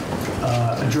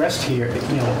addressed here,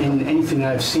 in anything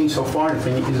that I've seen so far,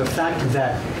 is the fact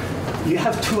that you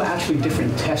have two actually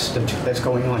different tests that's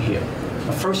going on here.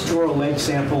 A first drawer lead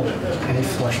sample and a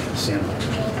flush sample.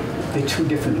 They're two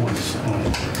different ones.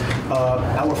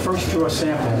 Our first drawer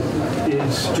sample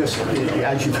is just,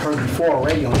 as you've heard before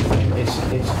already on the thing,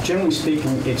 it's generally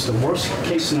speaking, it's the worst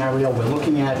case scenario. We're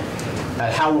looking at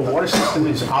how the water system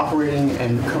is operating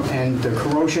and the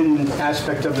corrosion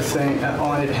aspect of the thing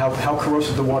on it, how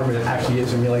corrosive the water actually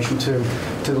is in relation to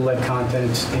the lead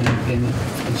contents in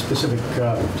specific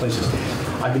places.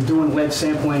 I've been doing lead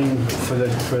sampling for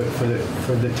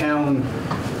the town.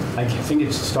 I think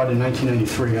it started in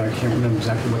 1993. I can't remember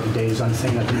exactly what the date is on the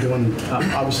thing. I've been doing.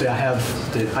 Obviously, I have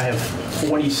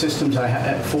 40 systems. I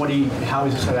have 40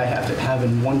 houses that I have to have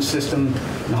in one system.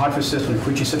 In the Hartford system, the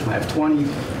Creechy system, I have 20.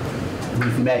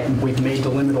 We've made the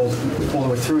limit all the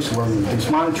way through, so we're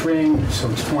reduced monitoring, so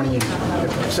it's 20.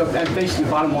 So basically,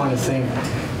 the bottom line of the thing,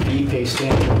 the EPA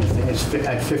standard thing is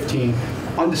at 15.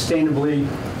 Understandably,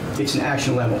 it's an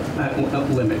action level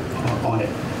limit on it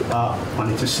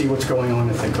to see what's going on.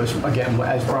 I think because again,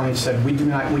 as Brian said, we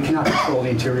cannot control the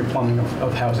interior plumbing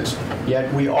of houses.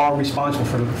 Yet we are responsible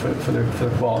for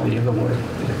the quality of the water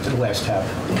to the last tap.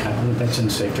 That's in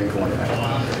the safe drinking water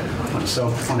act. So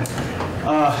on it.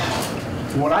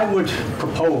 What I would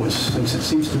propose, since it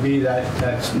seems to be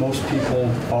that most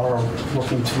people are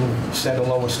looking to set a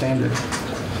lower standard,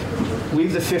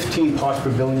 leave the 15 parts per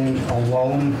billion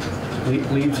alone.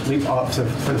 Leave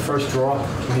for the first draw.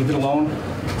 Leave it alone.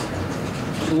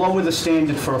 Lower the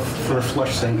standard for a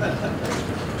flush sample.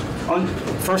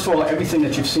 First of all, everything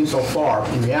that you've seen so far,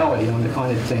 in reality, on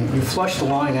the thing, you flush the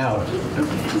line out.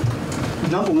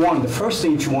 Number one, the first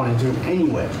thing that you want to do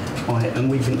anyway on it, and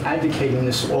we've been advocating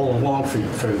this all along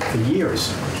for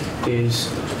years, is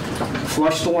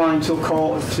flush the line till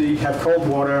you have cold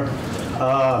water.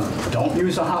 Don't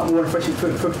use the hot water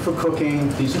for cooking.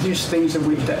 These are just things that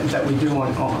we do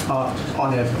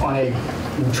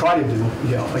we try to do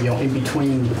in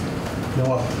between.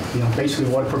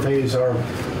 Basically, water purveyors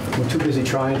we're too busy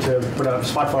trying to put out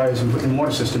spot fires in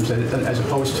water systems as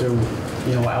opposed to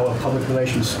our public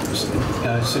relations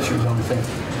situations on the thing.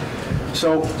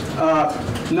 So,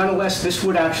 nonetheless, this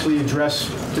would actually address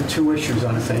the two issues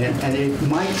on the thing, and it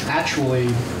might actually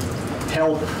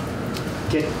help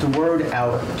get the word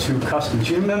out to customers.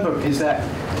 You remember is that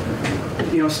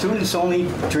students only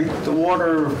drink the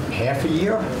water half a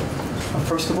year.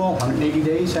 First of all, 180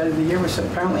 days out of the year,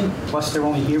 apparently. Plus, they're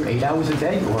only here 8 hours a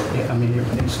day,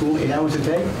 in school 8 hours a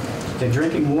day. They're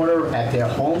drinking water at their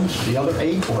homes, the other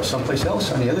 8, or someplace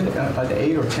else on the other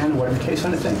 8 or 10, whatever the case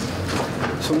on the thing.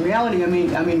 So in reality, I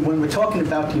mean, when we're talking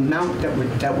about the amount that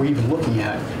we're even looking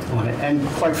at on it, and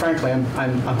quite frankly,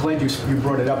 I'm glad you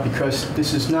brought it up because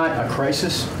this is not a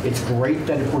crisis. It's great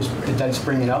that it's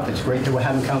bringing it up. It's great that we're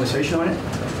having a conversation on it,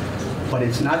 but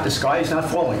it's not. The sky is not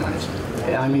falling on it.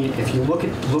 I mean, if you look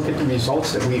at the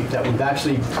results that we've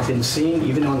actually been seeing,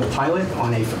 even on the pilot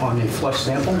on a flush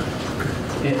sample,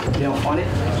 on it,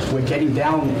 we're getting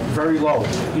down very low,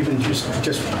 even just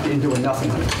in doing nothing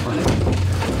on it.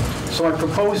 So my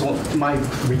proposal, my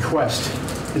request,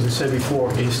 as I said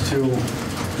before, is to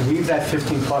leave that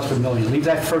 15 plus per million, leave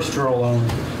that first drawer alone.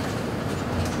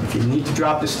 If you need to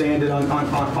drop the standard on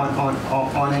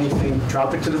anything,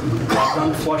 drop it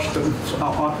unflushed,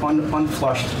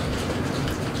 unflushed.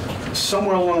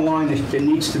 Somewhere along the line, there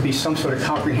needs to be some sort of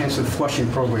comprehensive flushing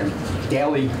program,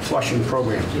 daily flushing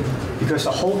program. Because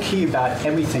the whole key about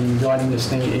everything regarding this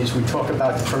thing is we talk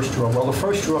about the first drawer. Well, the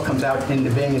first drawer comes out in the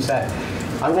vein is that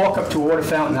I walk up to a water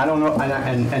fountain, I don't know,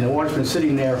 and the water's been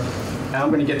sitting there, and I'm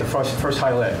going to get the first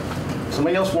high lead.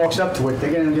 Somebody else walks up to it,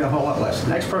 they're going to get a whole lot less.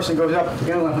 The next person goes up,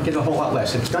 they're going to get a whole lot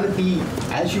less. It's going to be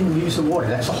as you use the water.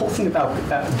 That's the whole thing about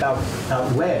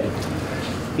lead.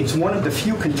 It's one of the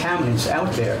few contaminants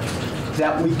out there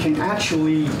that we can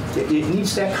actually, it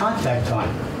needs that contact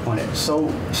time on it. So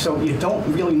you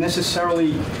don't really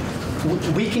necessarily,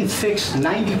 we can fix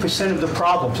 90% of the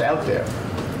problems out there,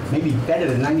 maybe better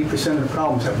than 90% of the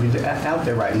problems that are out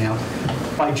there right now,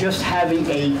 by just having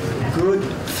a good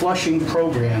flushing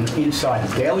program inside,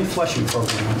 a daily flushing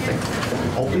program, I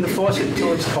think. Open the faucet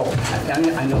until it's cold.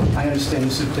 I understand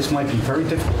this might be very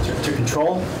difficult to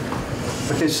control,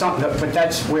 but there's something, but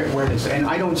that's where it is. And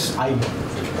I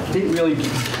didn't really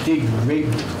dig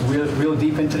real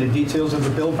deep into the details of the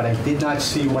bill, but I did not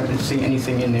see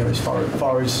anything in there as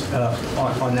far as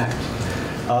on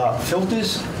that.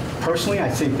 Filters. Personally, I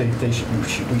think that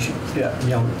we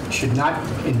should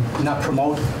not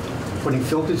promote putting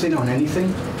filters in on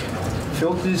anything.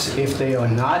 Filters, if they are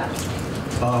not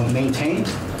maintained,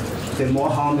 they're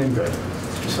more harm than good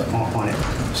on it.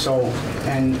 So,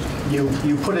 and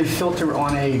you put a filter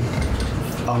on a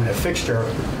fixture,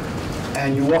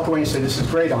 and you walk away and say, this is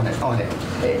great on it.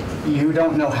 You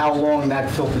don't know how long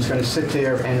that filter is going to sit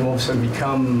there and all of a sudden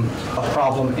become a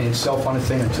problem in itself on a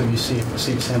thing until you see it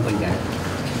sampling again.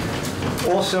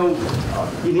 Also,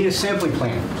 you need a sampling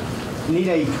plan. You need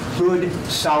a good,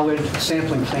 solid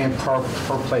sampling plan per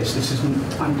place. This is,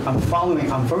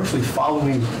 I'm virtually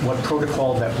following what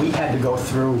protocol that we had to go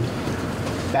through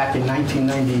back in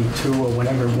 1992 or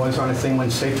whatever it was on a thing when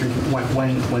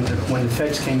the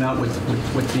feds came out with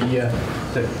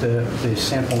the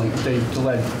sampling, the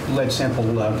lead sample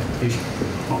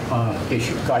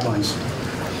issue guidelines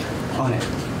on it.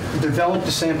 Develop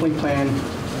the sampling plan.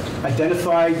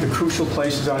 Identify the crucial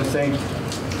places on a thing.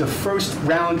 The first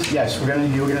round, yes, we're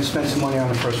going to spend some money on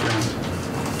the first round.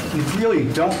 You really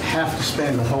don't have to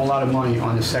spend a whole lot of money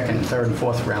on the second, third, and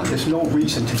fourth round. There's no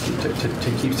reason to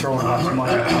keep throwing lots of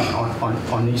money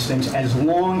on these things, as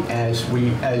long as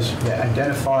we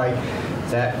identify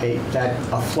that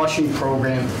a flushing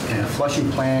program and a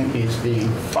flushing plan is being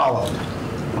followed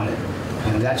on it.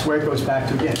 And that's where it goes back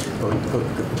to again.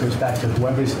 It goes back to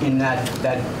whoever's in that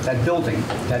building,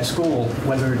 that school,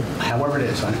 however it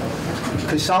is.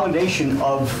 Consolidation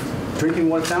of drinking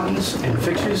water fountains and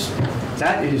fixtures,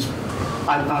 that is,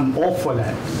 I'm all for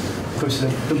that. Because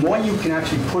the more you can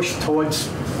actually push towards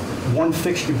one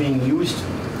fixture being used,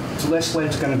 the less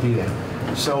lead's going to be there.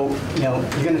 So, you're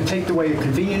going to take away the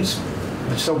convenience,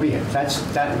 but so be it. That's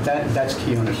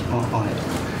key on it.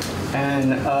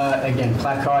 And again,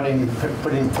 placarding,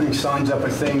 putting signs up a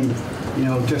thing,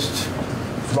 just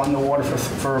run the water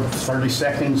for 30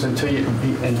 seconds until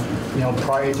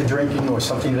prior to drinking or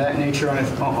something of that nature on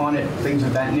it, things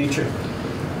of that nature.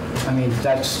 I mean,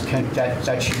 that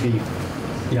should be,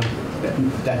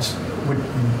 that's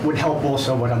would help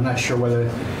also, but I'm not sure whether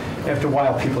after a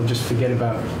while people just forget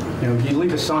about. You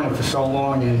leave a sign up for so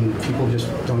long and people just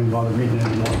don't even bother reading it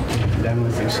anymore. Then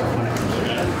with things on it.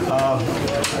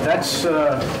 That's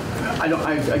I don't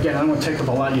want to take up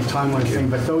a lot of your time on anything,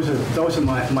 but those are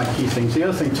my key things. The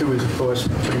other thing too is, of course,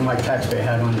 putting my taxpayer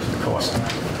hat on, is the cost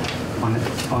on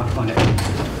it.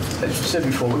 As I said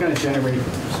before, we're going to generate.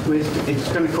 It's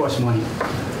going to cost money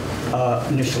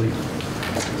initially,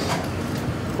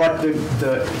 but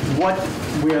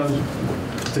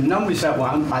the numbers that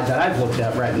I've looked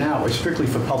at right now are strictly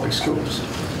for public schools.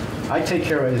 I take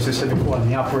care of, as I said before, I'm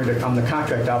the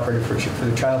contract operator for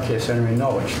the Child Care Center in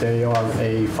Norwich. They are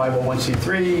a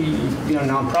 501c3,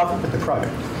 nonprofit, but they're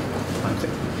private.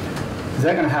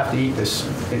 They're going to have to eat this,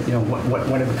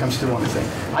 whenever it comes through on the thing.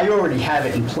 I already have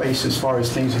it in place as far as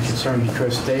things are concerned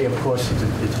because they, of course,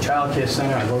 it's a Child Care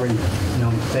Center. I've already,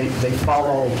 they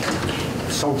follow.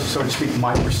 So to speak,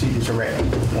 my procedures are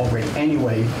already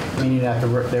anyway, meaning that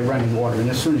they're running water. And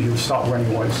as soon as you start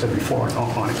running water, as I said before,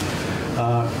 on it,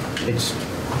 it's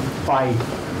by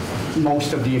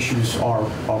most of the issues are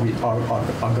gone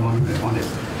on it.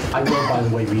 I will, by the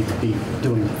way, be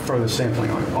doing further sampling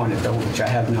on it, though, which I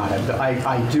have not.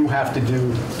 I do have to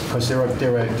do, because they're an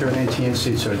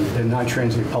NTNC, so they're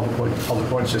non-transient public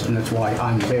water system. That's why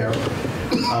I'm there.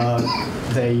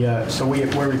 So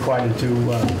we're required to do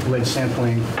lead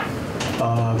sampling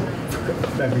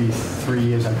every 3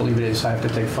 years, I believe it is. I have to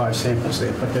take 5 samples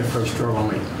there, but they're first draw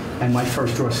only. And my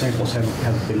first draw samples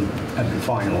have been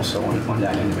fine also on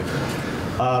that end of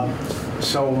it.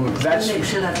 So that's... Make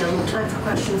sure that there's no time for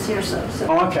questions here, so...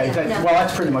 Oh, okay. Yeah. Well,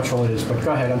 that's pretty much all it is, but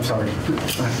go ahead, I'm sorry.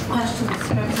 Questions?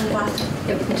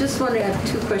 Yeah, just wondering, I have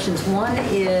 2 questions. One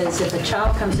is, if a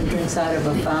child comes and drinks out of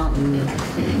a fountain,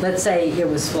 let's say it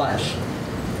was flush,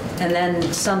 and then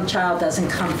some child doesn't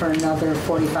come for another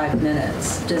 45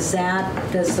 minutes, does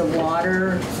the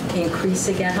water increase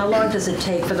again? How long does it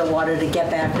take for the water to get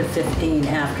back to 15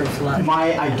 after flush?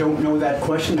 I don't know that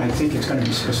question. I think it's going to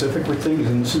be specific with things,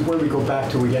 and this is where we go back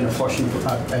to, again, a flushing,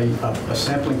 a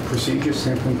sampling procedure,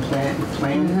 sampling plan,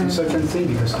 and such a thing,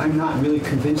 because I'm not really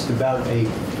convinced about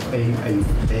and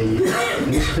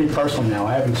this is pretty personal now.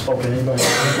 I haven't spoken to anybody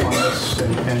on this,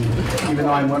 and even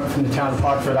though I went from the town of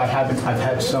Hartford, I've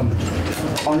had some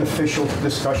unofficial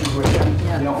discussions with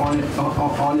them, on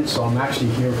it. So I'm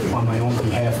actually here on my own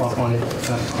behalf on it,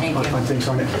 on things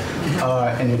on it,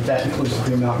 and if that includes the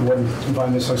Green Mountain Water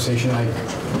Environment Association.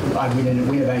 We didn't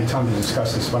have any time to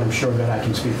discuss this, but I'm sure that I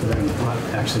can speak for them.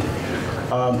 Actually,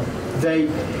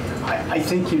 I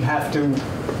think you'd have to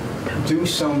do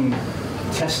some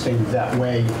testing that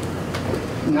way.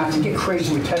 Not to get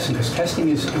crazy with testing, because testing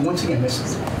is, once again,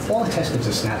 all the testing is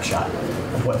a snapshot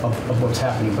of what's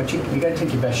happening, but you got to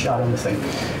take your best shot on the thing.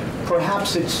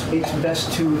 Perhaps it's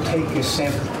best to take a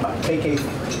sample,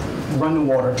 run the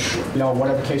water,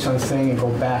 whatever case on the thing, and go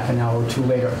back an hour or 2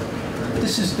 later.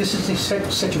 This is to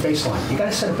set your baseline. You got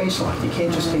to set a baseline. You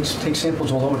can't just take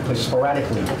samples all over the place,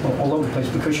 sporadically, all over the place,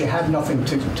 because you have nothing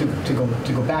to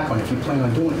go back on if you plan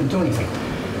on doing anything.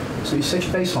 So you set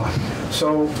your baseline.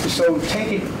 So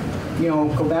take it,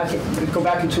 go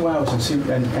back in 2 hours and see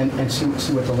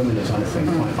what the limit is on the thing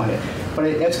on it. But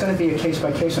it's going to be a case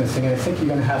by case on the thing, and I think you're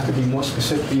going to have to be more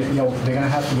specific. They're going to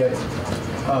have to get.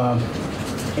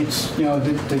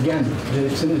 Again,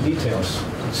 it's in the details.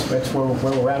 That's where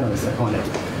we're at on it.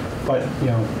 But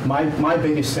my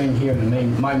biggest thing here,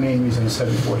 my main reason I said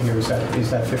before here is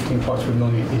that 15 parts per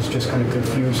million is just going to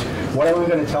confuse. What are we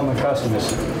going to tell my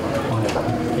customers on it?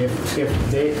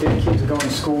 If their kids are going to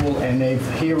school and they're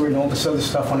hearing all this other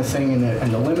stuff on the thing,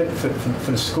 and the limit for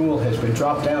the school has been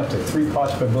dropped down to 3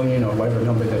 parts per billion or whatever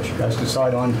number that you guys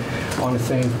decide on the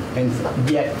thing, and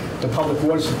yet the public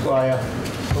water supplier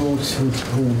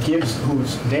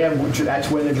that's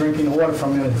where they're drinking the water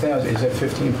from, is at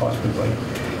 15 parts per billion.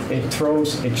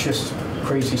 It's just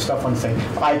crazy stuff on the thing.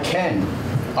 I can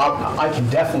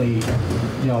definitely,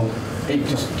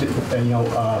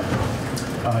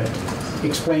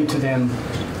 explain to them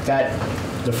that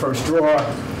the first drawer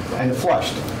and the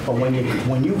flushed. But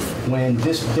when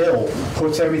this bill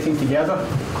puts everything together,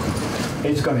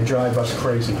 it's going to drive us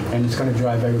crazy, and it's going to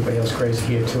drive everybody else crazy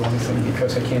here too,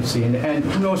 because I can't see. And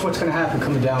who knows what's going to happen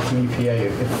coming down from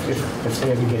EPA if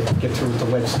they ever get through with the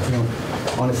lead,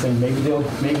 on a thing. Maybe they're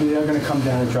going to come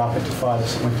down and drop it to 5 or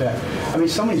something like that. I mean,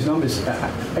 some of these numbers.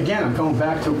 Again,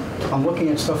 I'm looking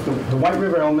at stuff. The White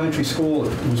River Elementary School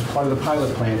was part of the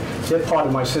pilot plan. They're part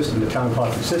of my system, the town of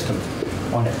Hartford system,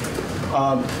 on it.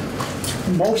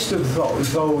 Most of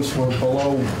those were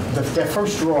below. Their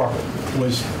first drawer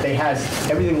was they had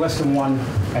everything less than 1,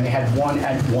 and they had 1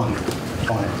 at 1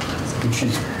 on it, which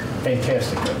is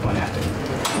fantastic on that thing.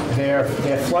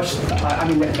 They're flushed.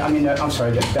 I'm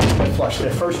sorry. They're flushed.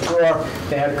 Their first drawer,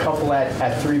 they had a couple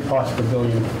at 3 parts per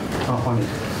billion on it.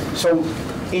 So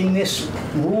in this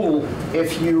rule,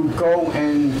 if you go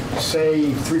and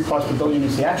say 3 parts per billion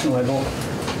is the action level,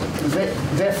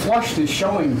 their flushed is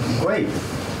showing great.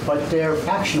 But their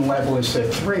action level is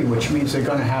at 3, which means they're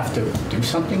going to have to do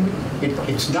something.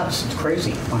 It's nuts. It's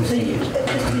crazy. So just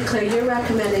to be clear, you're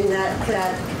recommending that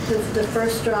the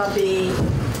first draw be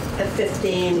at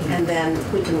 15, and then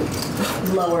we can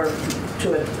lower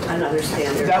to another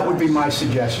standard. That would be my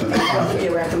suggestion. What would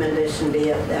your recommendation be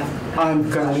of that? I'm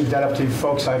going to leave that up to you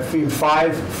folks. I feel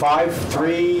 5,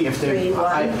 3. If they're 3,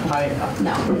 1.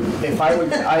 No. If I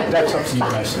would, that's up to you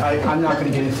guys. I'm not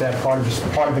going to get into that part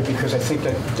of it because I think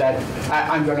that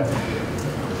I'm going to.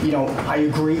 I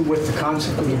agree with the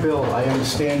concept of the bill. I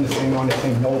understand the thing on the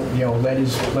thing. No, lead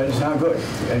is not good.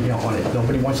 On it,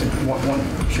 nobody wants it.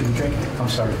 Should be drinking it. I'm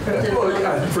sorry.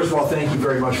 First of all, thank you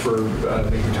very much for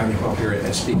making time to come up here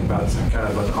and speak about some kind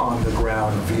of an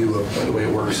on-the-ground view of the way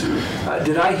it works.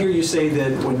 Did I hear you say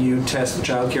that when you test the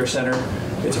child care center,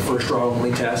 It's a first draw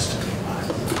only test?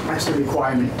 That's the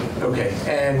requirement. Okay,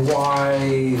 and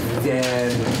why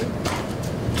then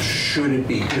should it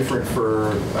be different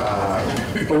for,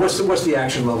 or what's the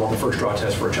action level on the first draw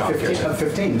test for a child care center?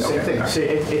 15, the same Okay, thing. all right. See,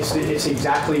 it's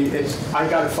exactly, I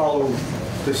got to follow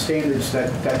the standards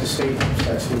that the state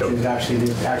sets, which is actually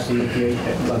the EPA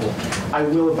level. I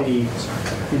will be,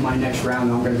 in my next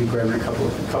round, I'm going to be grabbing a couple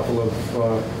of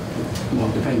well,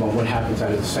 depending on what happens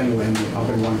out of this anyway, I'm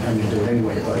going to want to come and do it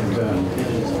anyway, but I'm going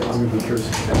to be curious.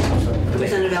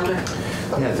 Representative Elder?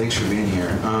 Yeah, thanks for being here.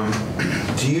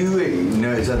 Do you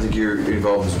know, it sounds like you're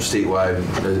involved in some statewide,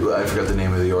 I forgot the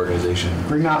name of the organization.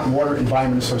 Vermont Water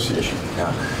Environment Association.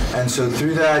 Yeah. And so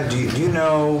through that, do you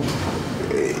know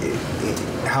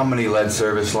how many lead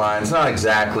service lines? Not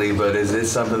exactly, but is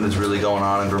this something that's really going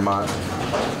on in Vermont?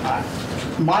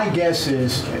 My guess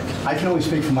is, I can only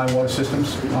speak for my water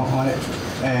systems on it,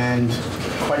 and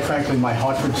quite frankly, my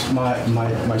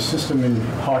system in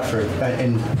Hartford,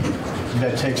 and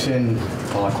that takes in,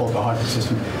 well, I call it the Hartford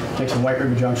system, takes in White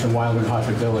River Junction, Wildwood,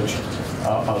 Hartford Village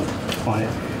on it.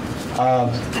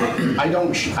 I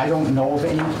don't know of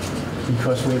any,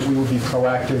 because we will be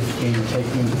proactive in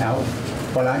taking it out,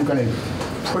 but I'm going to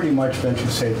pretty much venture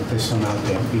to say that there's some out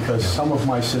there, because some of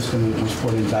my system was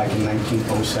put in back in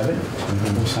 1907,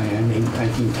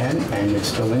 1910, and it's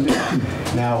still in there.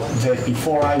 Now, that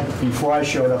before I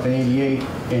showed up in '88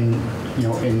 in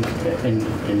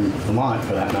Vermont,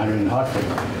 for that matter, in Hartford,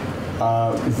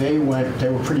 they were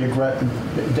pretty aggressive.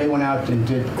 They went out and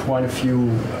did quite a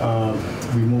few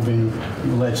removing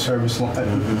lead service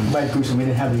lead goose. We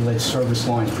didn't have any lead service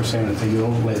lines per se. The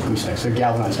old lead goosenecks, the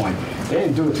galvanized line. They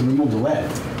didn't do it to remove the lead.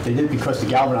 They did it because the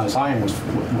galvanized iron was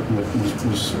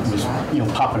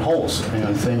popping holes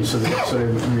and things. So they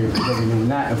were removing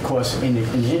that. Of course, in the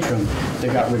interim, they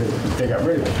got rid of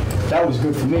it. That was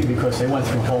good for me because they went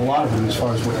through a whole lot of them as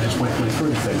far as what just went through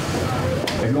the thing.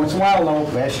 Every once in a while, though,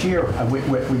 last year, we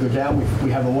go down,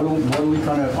 we have a water leak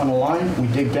on a line, we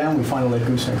dig down, we find a lead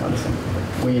gooseneck on the thing.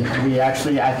 We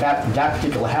actually, at that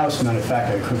particular house, matter of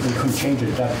fact, we couldn't change it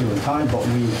at that particular time, but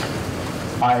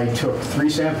I took 3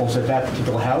 samples at that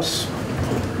particular house,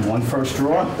 1 first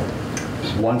draw,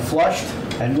 1 flushed,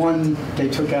 and 1 they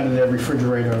took out of their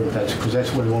refrigerator, because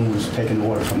that's where the woman was taking the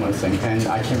water from, I think. And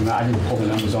I can't remember, I didn't pull the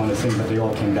numbers on the thing, but they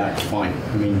all came back fine.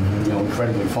 I mean,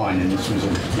 incredibly fine. And this was a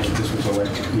lead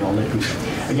goose.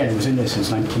 Again, it was in there since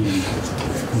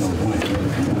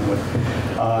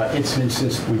 1901. It's been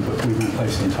since we've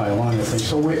replaced the entire line, I think.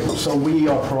 So we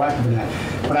are proactive in that.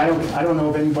 But I don't know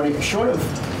of anybody short of,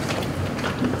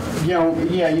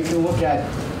 you can look at.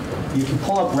 You can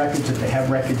pull up records if they have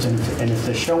records, and if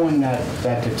they're showing that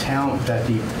the town, that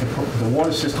the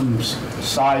water system's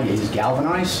side is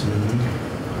galvanized,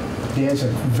 there's a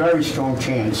very strong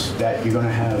chance that you're going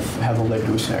to have a lead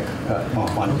gooseneck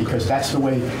on it, because that's the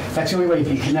only way you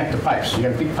can connect the pipes. You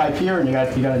got a big pipe here, and you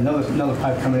got another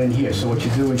pipe coming in here. So what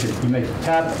you do is you make the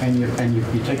tap, and you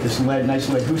take this nice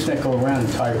lead gooseneck, go around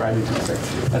and tie it right into the thing.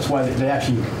 That's why they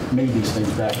actually made these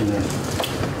things back in the.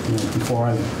 Before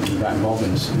I got involved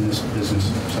in this business.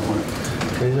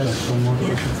 One more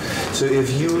question. So if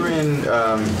you were in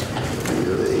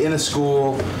a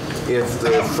school, if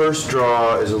the first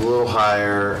draw is a little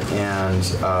higher and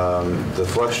the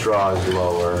flush draw is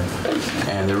lower,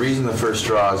 and the reason the first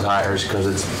draw is higher is because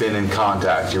it's been in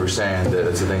contact. You were saying that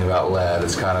it's a thing about lead.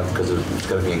 It's kind of because it's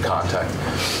got to be in contact.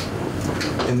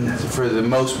 And for the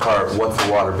most part, what's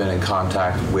the water been in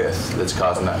contact with that's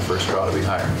causing that first draw to be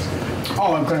higher?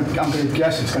 Oh, I'm going to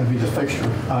guess it's going to be the fixture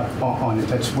on it.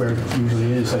 That's where it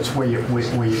usually is. That's where you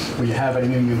have it. I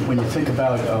mean, when you think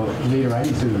about a liter, I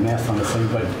didn't do the math on the thing,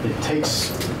 but it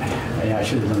takes. Yeah, I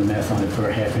should have done the math on it for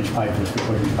a 1/2-inch pipe and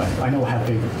 3/4-inch pipe. I know how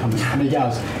many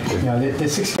gallons.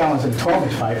 There's 6 gallons in a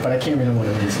 12-inch pipe, but I can't remember what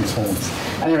it is in swolens.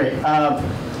 Anyway,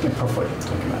 per foot.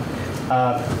 Talking about.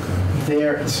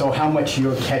 So how much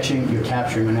you're capturing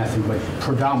on that thing, but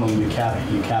predominantly you're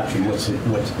capturing what's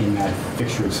in that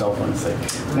fixture itself on the thing.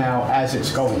 Now, as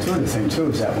it's going through the thing too,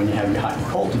 is that when you have your hot and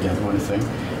cold together on the thing,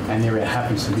 and there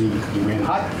happens to be, you ran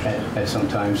hot at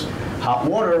sometimes, hot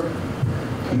water,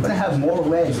 you're going to have more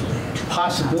lead,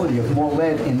 possibility of more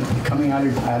lead coming out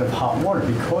of hot water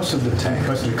because of the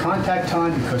contact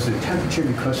time, because of the temperature,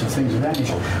 because of things of that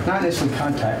nature. Not necessarily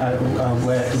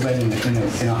lead in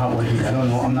a hot water heater. I don't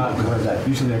know. I'm not aware of that.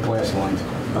 Usually they're glass lines.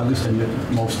 At least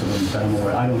most of them that I'm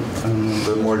aware. I don't know.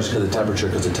 But more just because of temperature,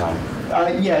 because of time.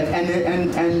 Yeah,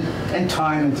 and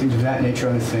time and things of that nature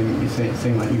on the thing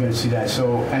like you're going to see that.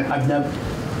 So, and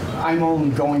I'm only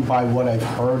going by what I've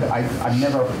heard. I've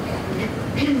never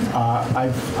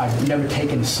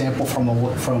taken a sample from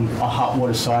a hot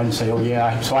water side and say, oh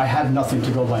yeah. So I have nothing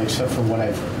to go by except for what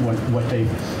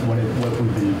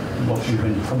we've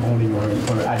been promoting or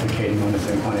advocating on it.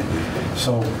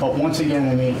 So, but once again,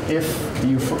 I mean, if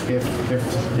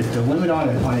the limit on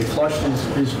a flush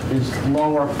is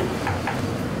lower,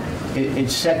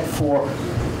 it's set for.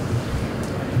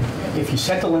 If you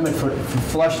set the limit for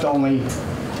flushed only,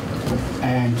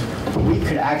 and we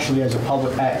could actually, as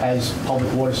public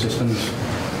water systems,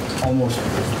 almost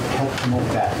help promote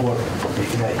that, or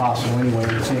if that's possible anyway.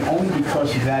 I'm saying only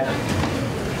because of that,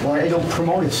 or it'll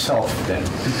promote itself then,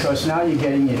 because now you're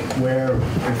getting it where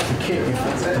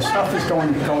if the stuff is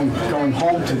going home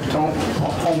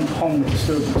with the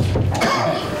students.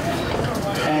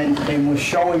 And we're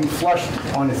showing flushed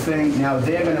on a thing. Now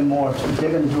they're going to do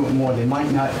it more. They might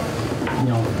not,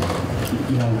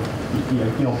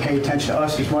 pay attention to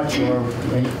us as much. Or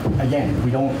again,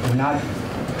 we're not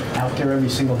out there every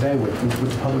single day with the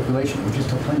public relations. We just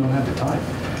don't have the time.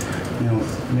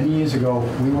 Many years ago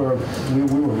we were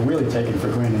really taken for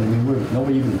granted. I mean,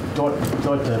 nobody even thought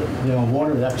that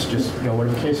water. That's just whatever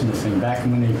the case in the thing. Back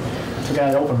when they took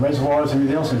out open reservoirs and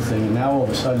everything else in the thing, and now all of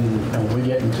a sudden we're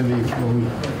getting to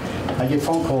I get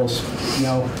phone calls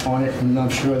on it, and I'm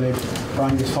sure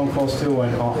Brian gets phone calls too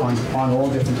on all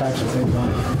different types of things on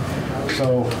it.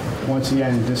 So once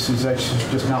again, this is actually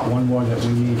just not one more that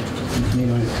we need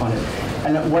on it.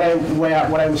 And what I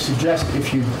would suggest,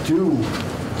 if you do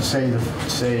say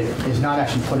is not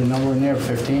actually put a number in there,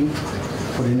 15,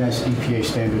 put it in as EPA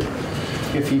standard.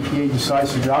 If EPA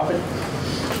decides to drop it,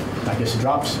 I guess it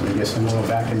drops. I guess then we'll go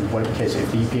back and whatever case.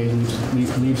 If the EPA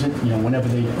leaves it, whenever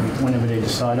they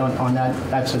decide on that,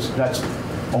 that's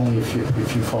only a few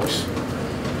folks.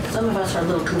 Some of us are a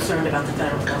little concerned about the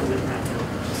federal government right now.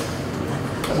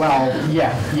 Well,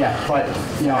 yeah, but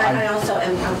I also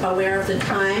am aware of the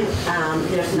time.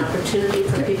 There's an opportunity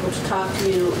for people to talk to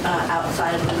you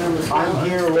outside of the room as well. I'm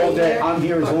here all day. I'm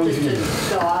here as long as you need. Just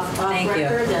to go off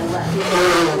record and let people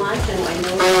get lunch, and I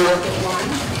know we'll get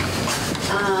lunch.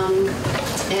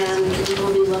 And we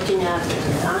will be looking at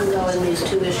ongoing these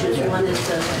two issues. One is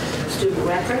the student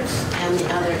records, and the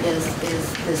other is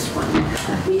this one.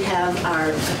 We have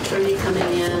our attorney coming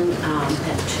in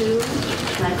at 2.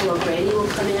 Michael O'Grady will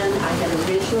come in. I had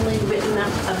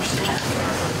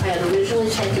originally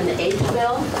taken the H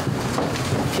bill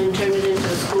and turned it into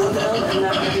a school bill and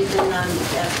left everything on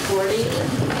S.40.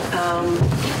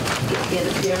 It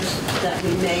appears that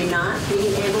we may not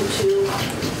be able to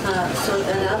sort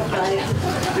that out by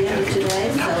the end of today,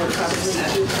 so we'll probably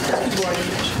keep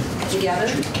S.40 together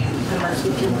unless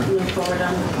we can move forward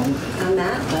on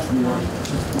that. But I'm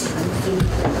assuming.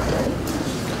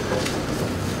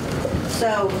 So,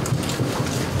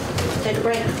 take a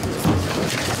break.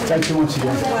 Thank you once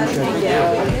again. Thank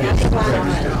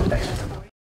you.